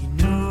 you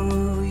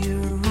know you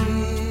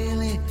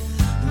really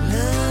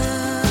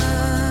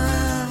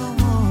love a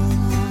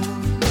woman.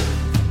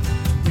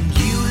 When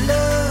you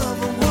love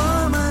a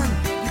woman,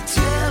 you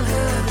tell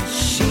her that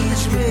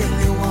she's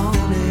really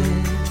wanted.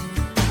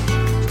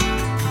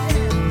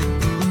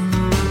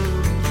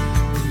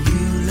 When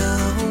you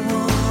love a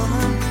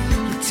woman,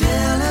 you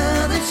tell her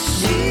that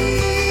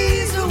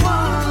she's the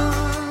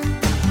one.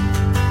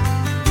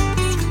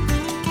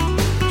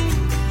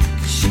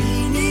 'Cause she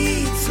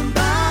needs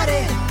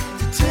somebody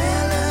to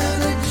tell her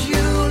that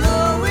you'll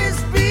always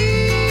be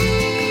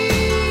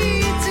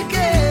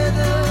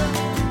together.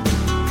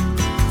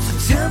 So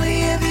tell me,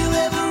 have you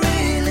ever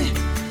really,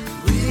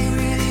 really,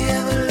 really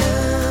ever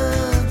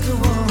loved a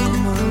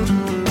woman?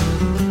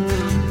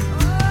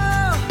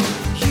 Oh,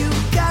 you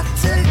got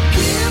to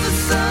give her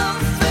some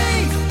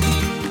faith,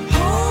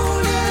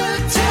 hold her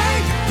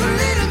tight, a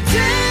little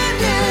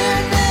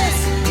tenderness.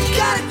 You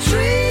gotta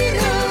treat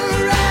her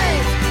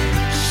right.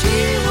 She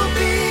will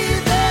be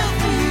there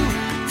for you,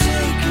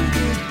 taking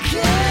good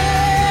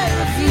care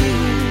of you.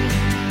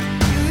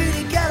 You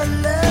really gotta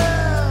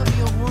love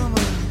your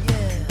woman,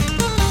 yeah.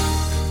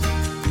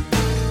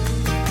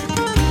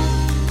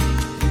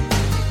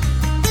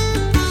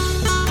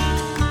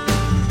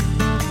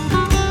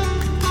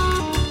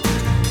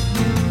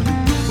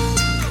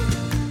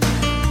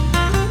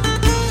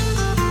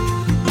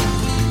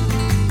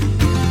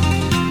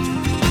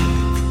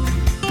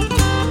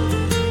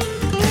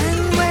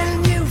 And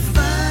when you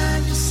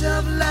find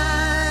yourself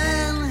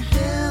lying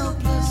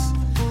helpless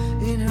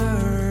in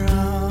her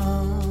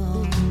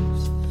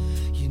arms,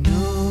 you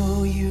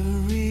know you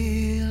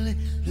really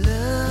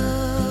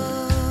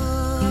love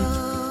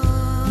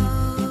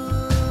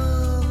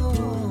a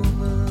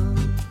woman.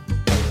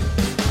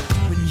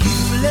 When you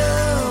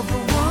love a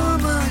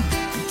woman,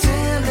 you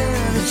tell her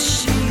that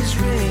she's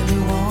really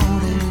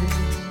wanted.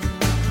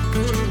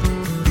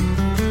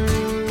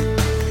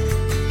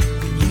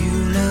 When you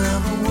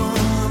love a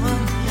woman,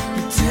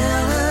 you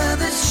tell her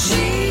that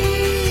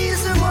she's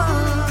the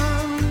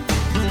one.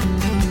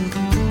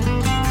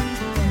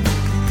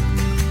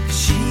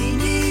 She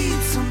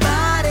needs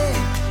somebody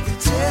to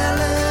tell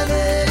her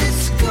that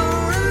it's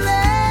gonna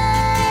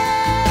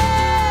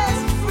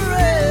last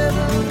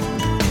forever.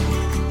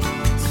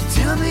 So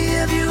tell me,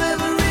 have you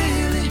ever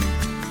really,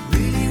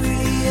 really,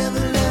 really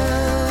ever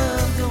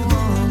loved a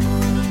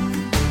woman?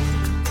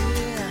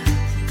 Yeah.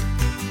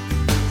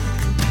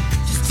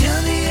 Just tell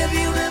me, have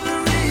you ever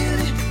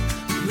really,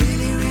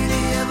 really,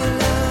 really ever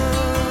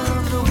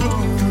loved a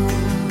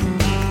woman?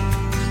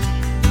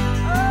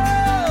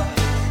 Oh,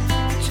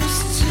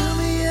 just tell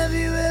me, have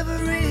you ever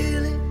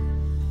really,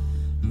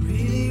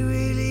 really,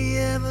 really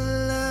ever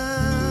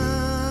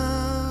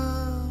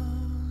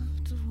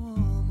loved a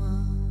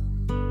woman?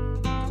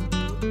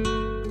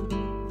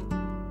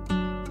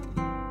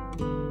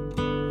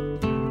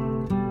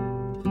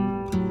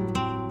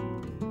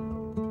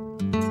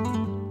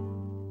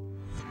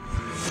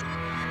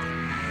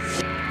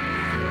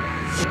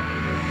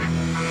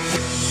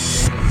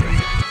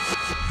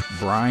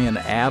 Bryan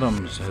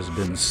Adams has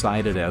been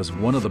cited as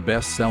one of the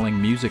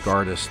best-selling music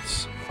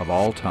artists of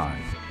all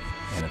time,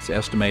 and it's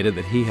estimated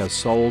that he has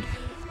sold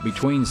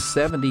between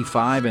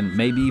 75 and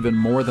maybe even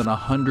more than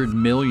 100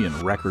 million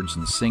records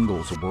and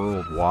singles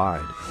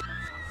worldwide.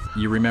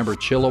 You remember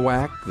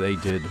Chilliwack? They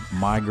did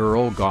My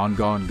Girl, Gone,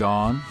 Gone,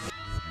 Gone.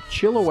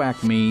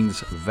 Chilliwack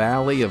means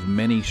Valley of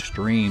Many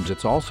Streams.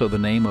 It's also the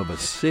name of a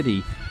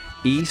city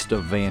east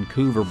of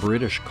Vancouver,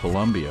 British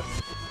Columbia.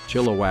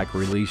 Chilliwack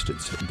released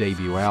its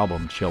debut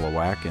album,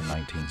 Chilliwack, in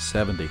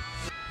 1970.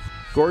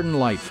 Gordon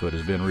Lightfoot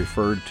has been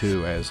referred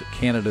to as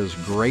Canada's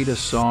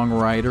greatest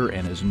songwriter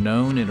and is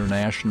known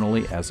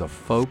internationally as a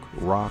folk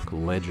rock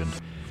legend.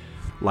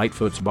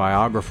 Lightfoot's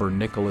biographer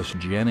Nicholas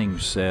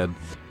Jennings said,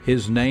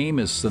 "His name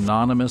is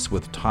synonymous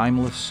with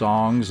timeless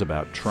songs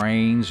about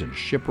trains and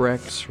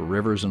shipwrecks,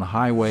 rivers and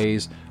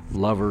highways,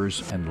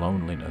 lovers and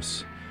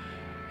loneliness."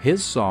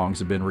 His songs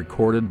have been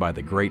recorded by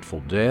the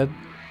Grateful Dead,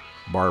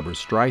 Barbra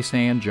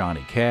Streisand,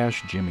 Johnny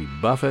Cash, Jimmy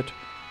Buffett,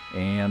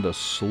 and a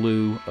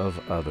slew of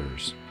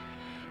others.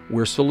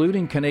 We're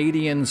saluting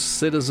Canadian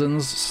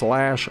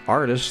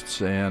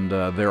citizens/artists, and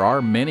there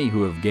are many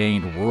who have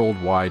gained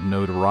worldwide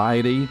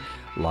notoriety,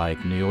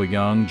 like Neil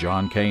Young,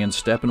 John Kay and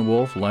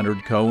Steppenwolf,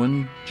 Leonard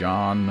Cohen,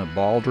 John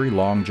Baldry,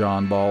 Long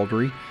John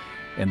Baldry,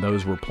 and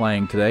those we're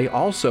playing today.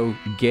 Also,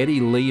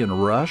 Geddy Lee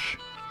and Rush,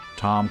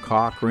 Tom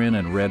Cochrane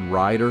and Red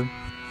Ryder,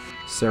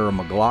 Sarah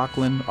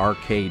McLachlan,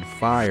 Arcade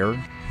Fire,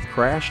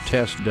 Crash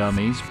Test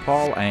Dummies,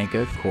 Paul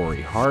Anka,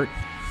 Corey Hart,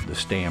 the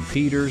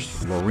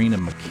Stampeders, Lorena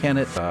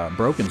McKennitt,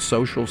 Broken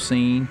Social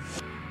Scene,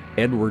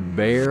 Edward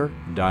Bear,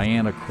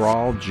 Diana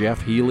Krall,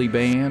 Jeff Healey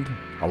Band,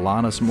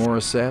 Alanis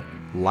Morissette,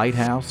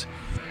 Lighthouse,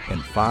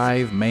 and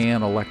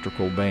five-man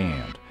electrical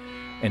band.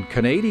 And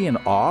Canadian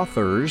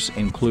authors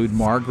include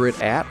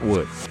Margaret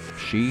Atwood.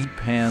 She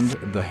penned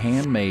The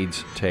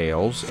Handmaid's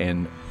Tales,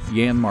 and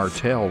Yann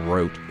Martel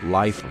wrote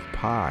Life of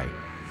Pi.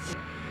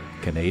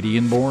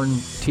 Canadian-born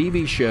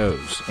TV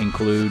shows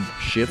include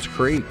Schitt's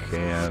Creek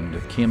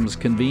and Kim's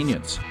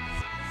Convenience.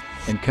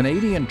 And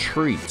Canadian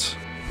treats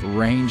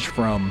range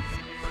from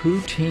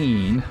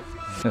poutine,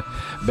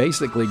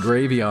 basically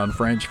gravy on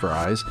French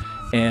fries,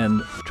 and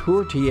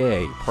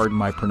tourtière, pardon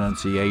my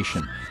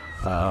pronunciation,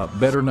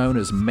 better known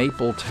as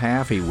maple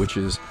taffy, which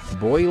is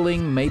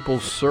boiling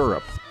maple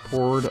syrup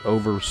poured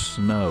over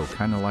snow,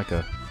 kind of like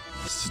a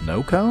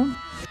snow cone?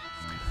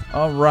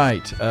 All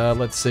right,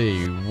 let's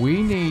see.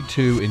 We need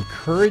to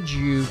encourage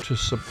you to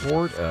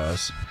support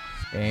us,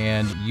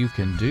 and you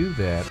can do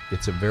that.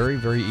 It's a very,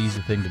 very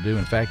easy thing to do.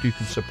 In fact, you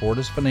can support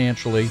us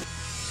financially.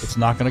 It's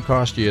not going to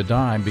cost you a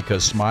dime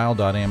because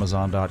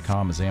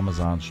smile.amazon.com is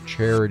Amazon's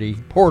charity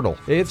portal.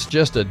 It's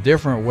just a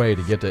different way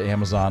to get to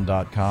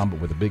Amazon.com, but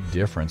with a big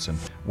difference. And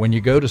when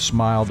you go to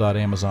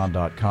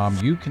smile.amazon.com,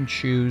 you can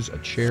choose a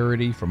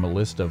charity from a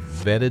list of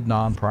vetted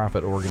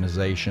nonprofit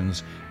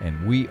organizations,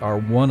 and we are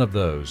one of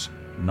those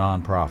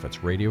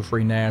nonprofits. Radio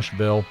Free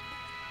Nashville,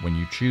 when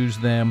you choose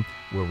them,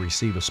 will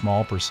receive a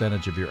small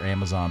percentage of your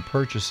Amazon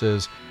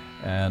purchases.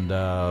 And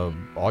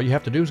all you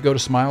have to do is go to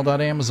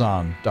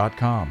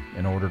smile.amazon.com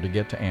in order to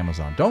get to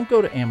Amazon. Don't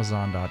go to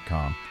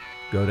amazon.com.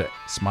 Go to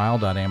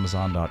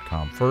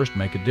smile.amazon.com first.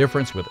 Make a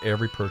difference with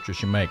every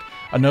purchase you make.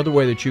 Another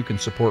way that you can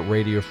support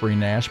Radio Free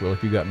Nashville,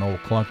 if you got an old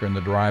clunker in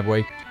the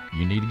driveway,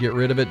 you need to get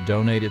rid of it,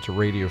 donate it to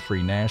Radio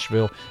Free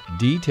Nashville.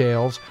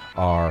 Details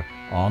are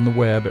on the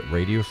web at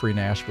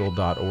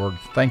radiofreenashville.org.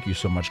 Thank you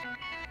so much.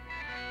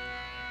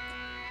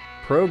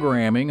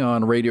 Programming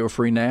on Radio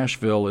Free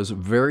Nashville is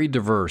very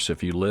diverse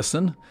if you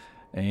listen,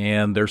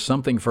 and there's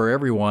something for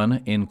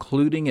everyone,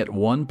 including at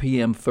 1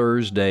 p.m.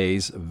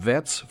 Thursdays,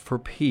 Vets for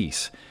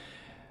Peace.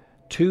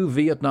 Two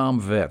Vietnam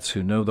vets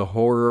who know the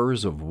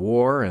horrors of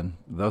war and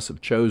thus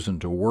have chosen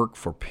to work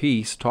for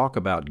peace talk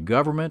about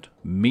government,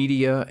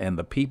 media, and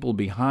the people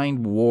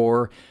behind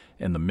war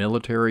in the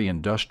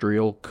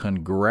military-industrial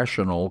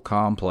congressional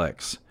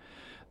complex.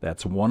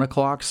 That's 1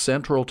 o'clock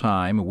Central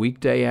Time,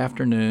 weekday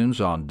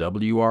afternoons on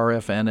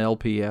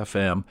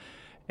WRFN-LP-FM,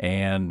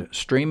 and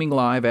streaming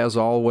live, as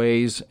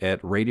always,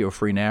 at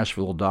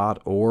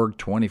radiofreenashville.org,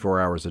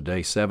 24 hours a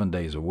day, 7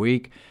 days a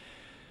week.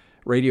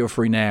 Radio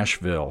Free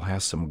Nashville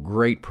has some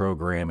great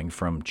programming,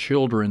 from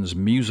children's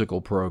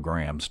musical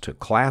programs to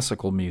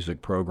classical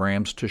music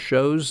programs to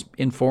shows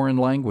in foreign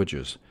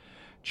languages.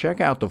 Check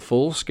out the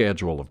full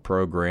schedule of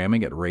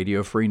programming at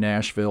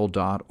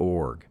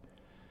radiofreenashville.org.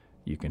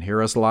 You can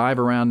hear us live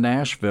around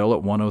Nashville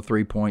at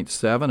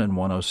 103.7 and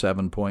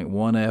 107.1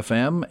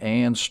 FM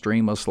and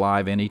stream us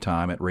live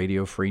anytime at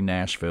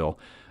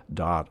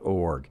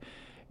radiofreenashville.org.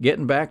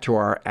 Getting back to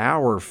our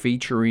hour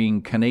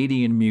featuring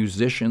Canadian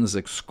musicians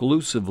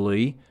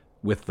exclusively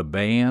with the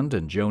band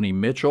and Joni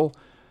Mitchell,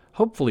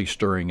 hopefully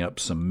stirring up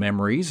some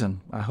memories, and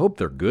I hope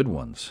they're good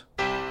ones.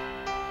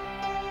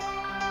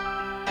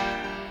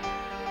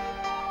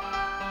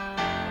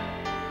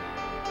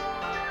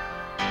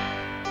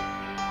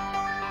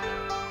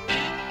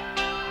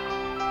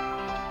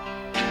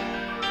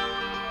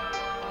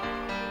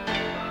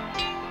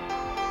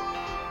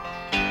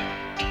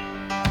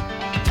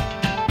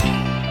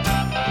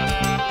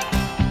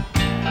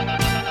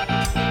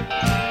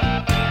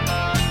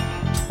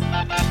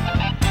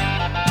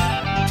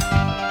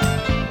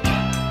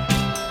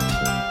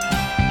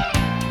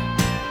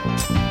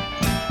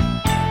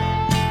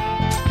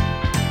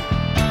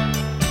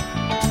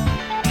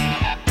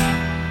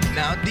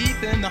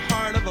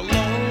 heart of a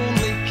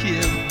lonely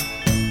kid.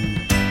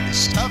 They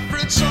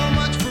suffered so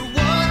much for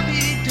what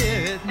he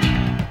did.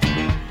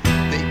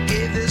 They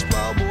gave this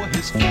wild boy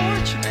his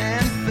fortune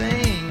and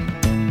fame.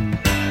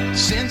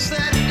 Since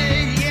that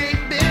day he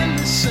ain't been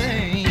the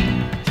same.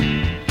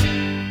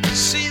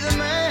 See the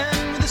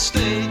man with the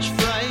stage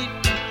fright,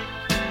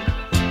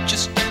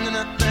 just standing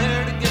up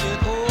there to give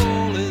it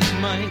all his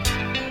might.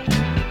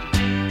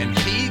 And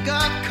he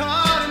got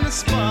caught in the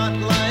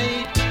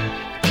spotlight.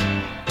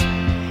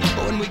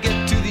 But when we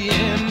get to the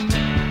end,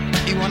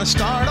 he wanna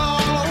start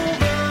all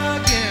over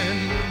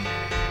again.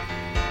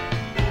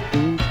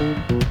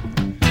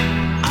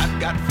 I've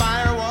got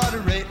fire water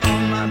right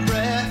on my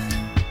breath,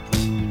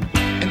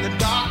 and the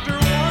doctor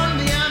warned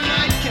me I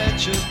might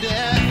catch a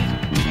death.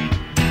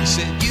 He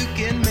said you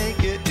can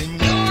make it in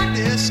your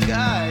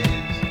disguise,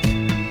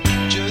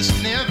 just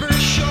never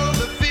show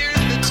the fear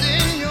that's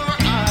in your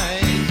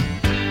eyes.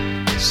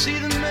 See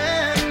the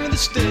man with the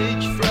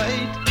stage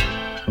fright,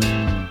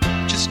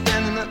 just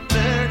standing up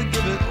there to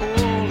give it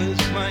all his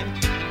might.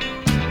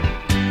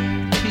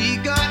 He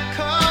got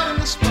caught in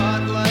the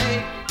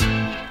spotlight,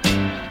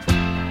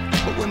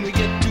 but when we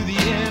get to the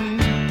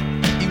end,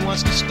 he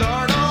wants to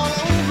start all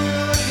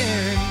over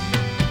again.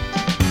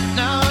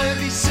 Now if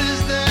he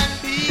says that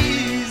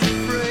he's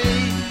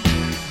afraid,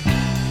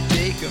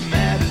 take him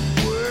at his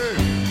word.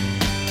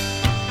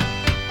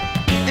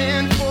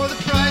 And for the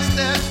price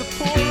that the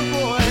poor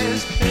boy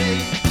has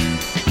paid,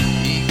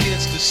 he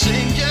gets to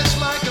sing just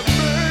like a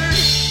bird.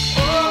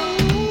 Oh.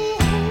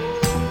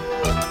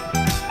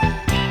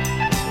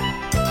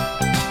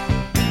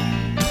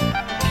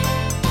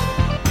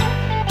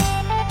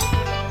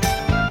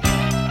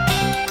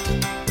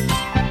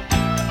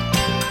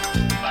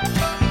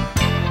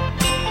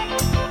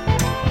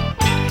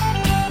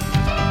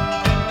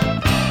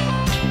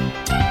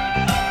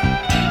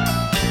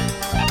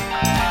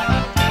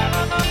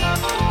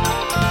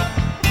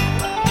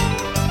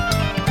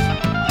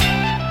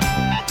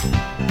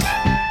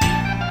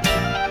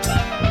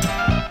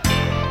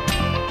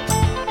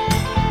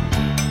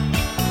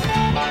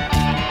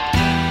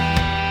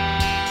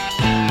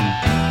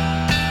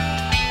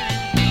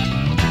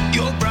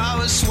 Your brow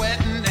is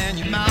sweating and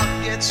your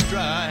mouth gets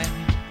dry.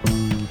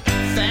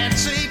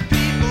 Fancy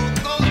people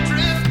go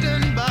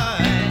drifting by.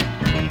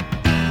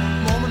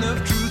 Moment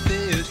of truth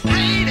is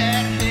right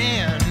at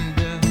hand.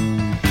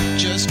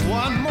 Just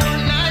one more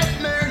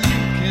nightmare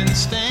you can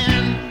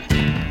stand.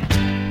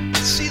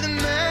 See the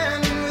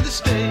man with the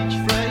stage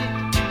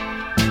fright,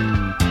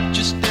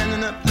 just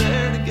standing up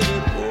there to give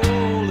it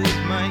all his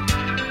might.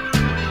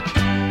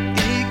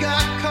 He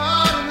got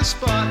caught in the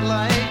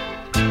spotlight,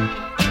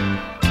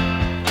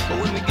 but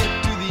when we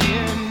get to the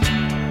end,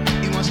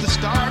 he wants to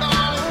start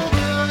all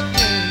over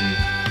again.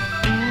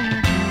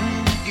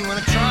 You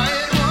wanna try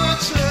it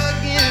once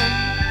again.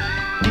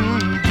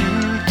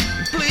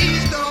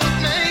 Please don't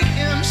make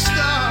him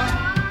stop.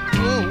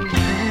 Oh,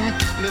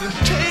 let him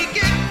take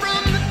it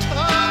from the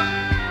top.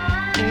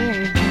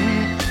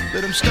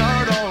 Let him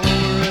start all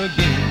over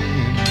again.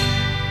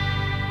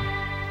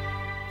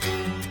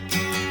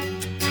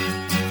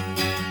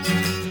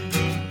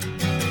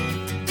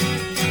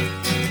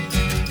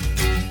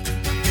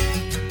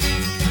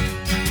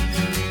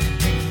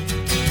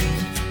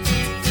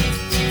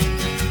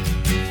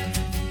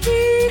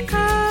 He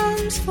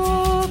comes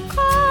for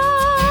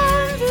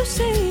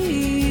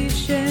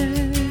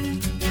conversation.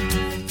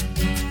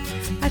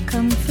 I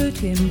comfort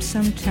him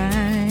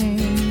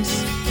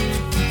sometimes.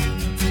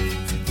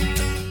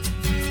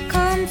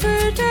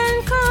 Comfort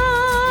and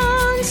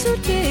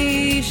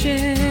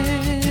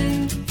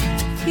consultation.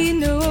 He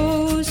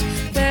knows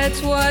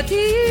that's what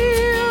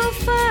he'll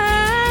find.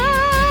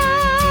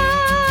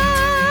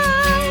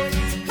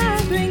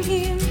 I bring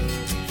him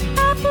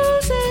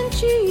apples and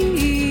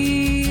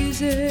cheeses.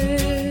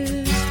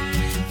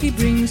 He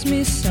brings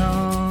me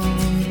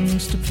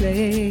songs to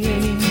play.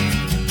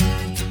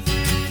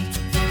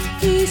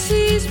 He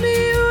sees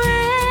me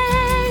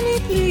when he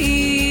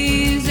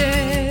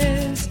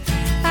pleases.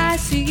 I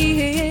see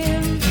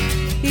him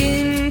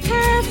in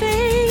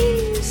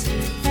cafes,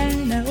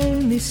 and I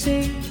only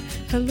say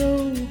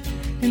hello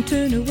and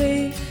turn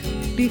away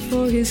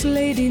before his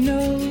lady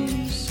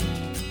knows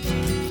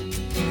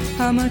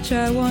how much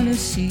I wanna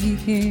see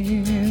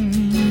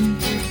him.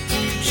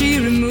 She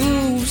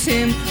removes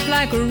him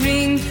like a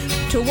ring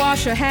to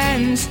wash her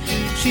hands.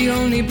 She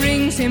only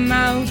brings him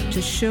out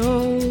to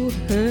show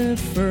her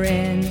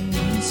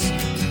friends.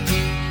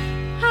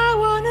 I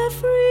wanna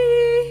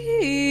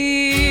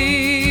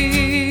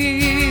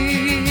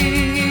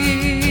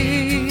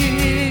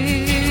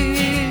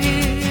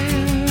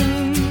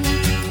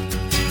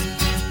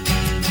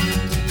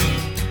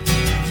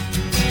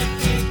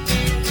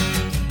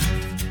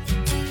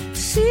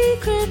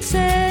secrets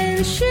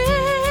and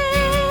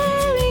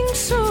sharing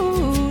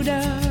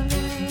soda.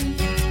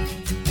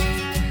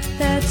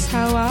 That's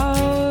how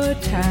our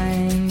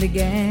time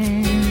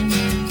began.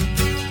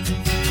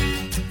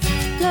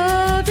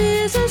 Love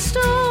is a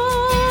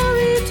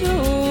story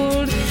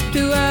told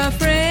to a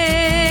friend.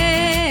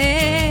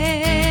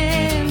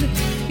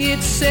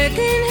 It's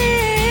second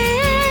hand,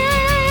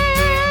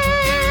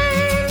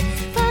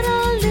 but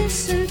I'll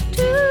listen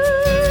to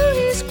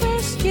his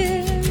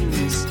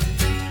questions.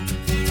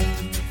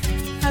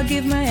 I'll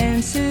give my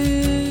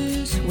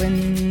answers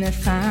when they're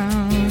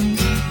found.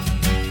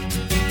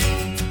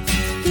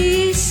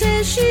 He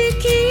says she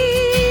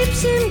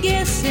keeps him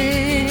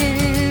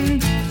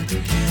guessing,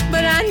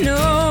 but I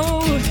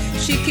know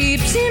she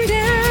keeps him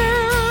down.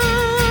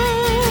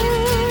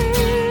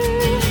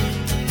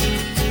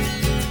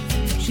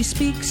 She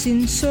speaks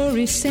in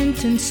sorry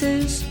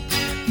sentences,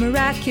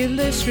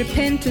 miraculous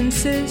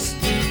repentances.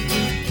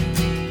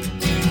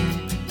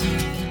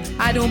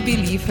 I don't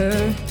believe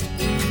her.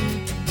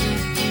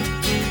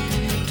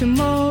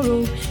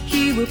 Tomorrow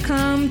he will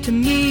come to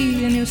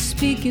me and he'll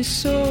speak his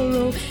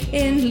sorrow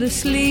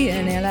endlessly,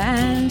 and he'll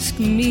ask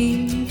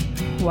me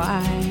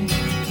why.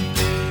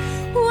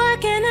 Why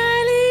can't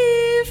I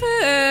leave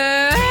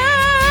her?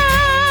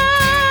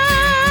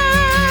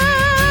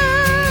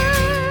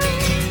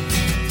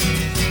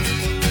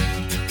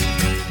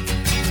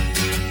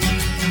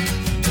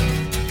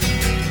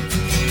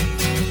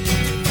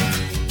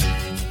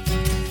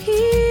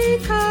 He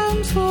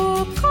comes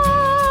for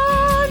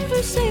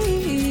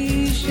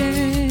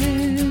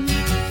conversation.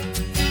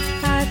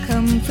 I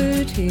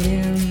comfort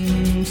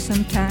him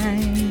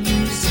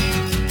sometimes.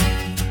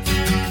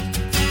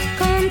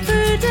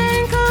 Comfort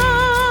and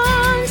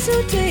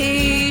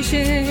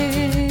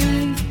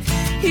consultation.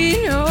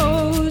 He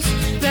knows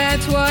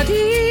that's what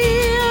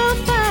he'll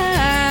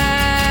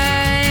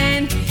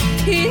find.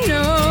 He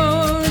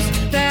knows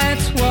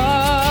that's what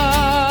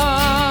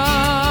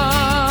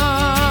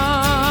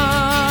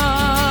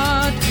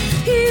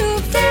he'll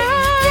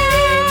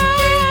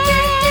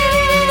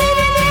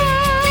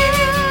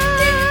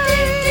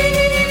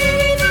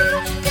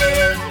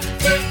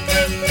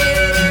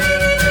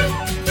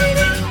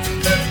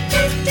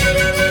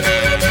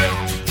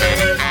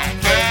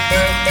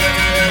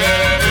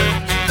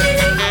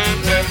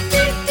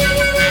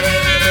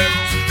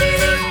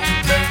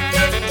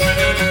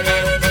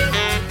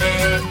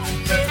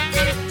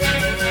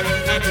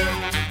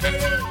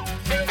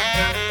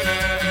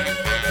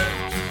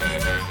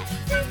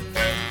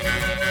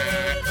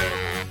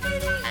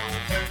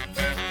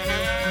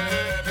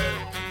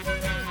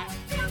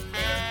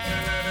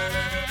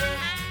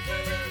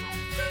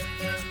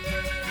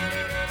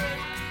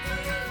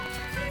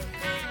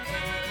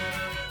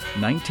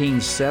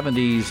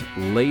 '70s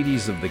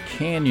Ladies of the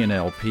Canyon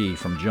LP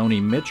from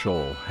Joni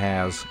Mitchell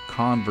has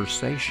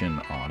Conversation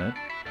on it.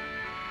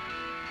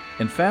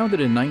 And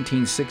founded in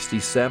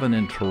 1967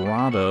 in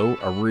Toronto,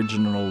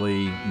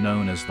 originally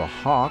known as the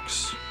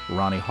Hawks,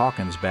 Ronnie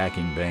Hawkins'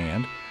 backing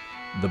band.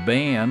 The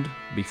band,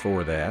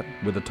 before that,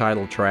 with the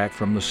title track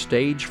from the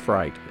Stage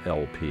Fright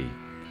LP.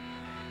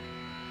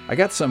 I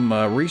got some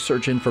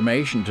research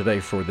information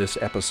today for this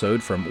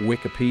episode from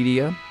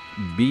Wikipedia,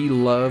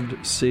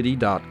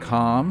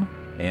 belovedcity.com,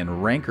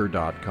 and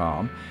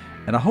ranker.com.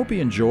 And I hope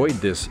you enjoyed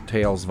this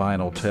Tales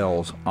Vinyl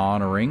Tells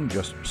honoring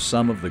just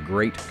some of the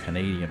great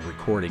Canadian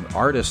recording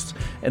artists.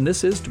 And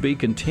this is to be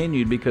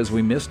continued because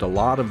we missed a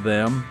lot of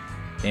them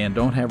and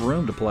don't have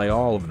room to play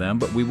all of them,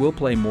 but we will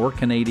play more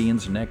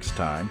Canadians next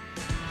time.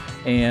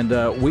 And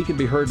we can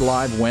be heard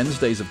live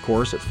Wednesdays, of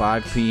course, at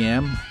 5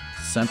 p.m.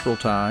 Central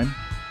Time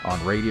on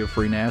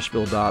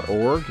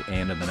RadioFreeNashville.org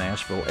and in the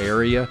Nashville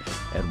area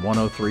at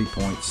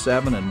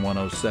 103.7 and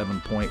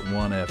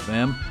 107.1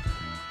 FM.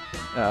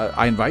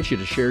 I invite you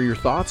to share your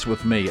thoughts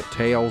with me at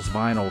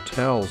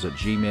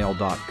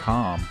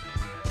talesvinyltells@gmail.com.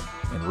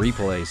 And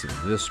replays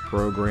of this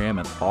program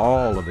and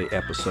all of the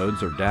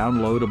episodes are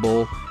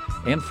downloadable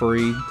and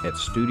free at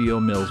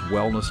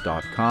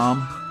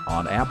StudioMillsWellness.com,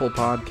 on Apple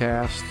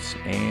Podcasts,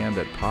 and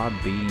at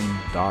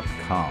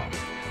Podbean.com.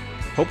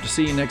 Hope to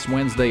see you next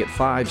Wednesday at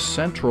 5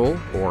 Central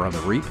or on the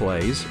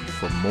replays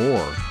for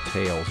more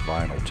Tales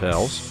Vinyl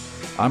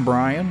Tells. I'm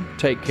Brian.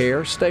 Take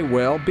care. Stay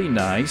well. Be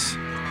nice.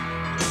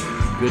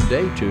 Good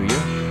day to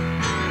you.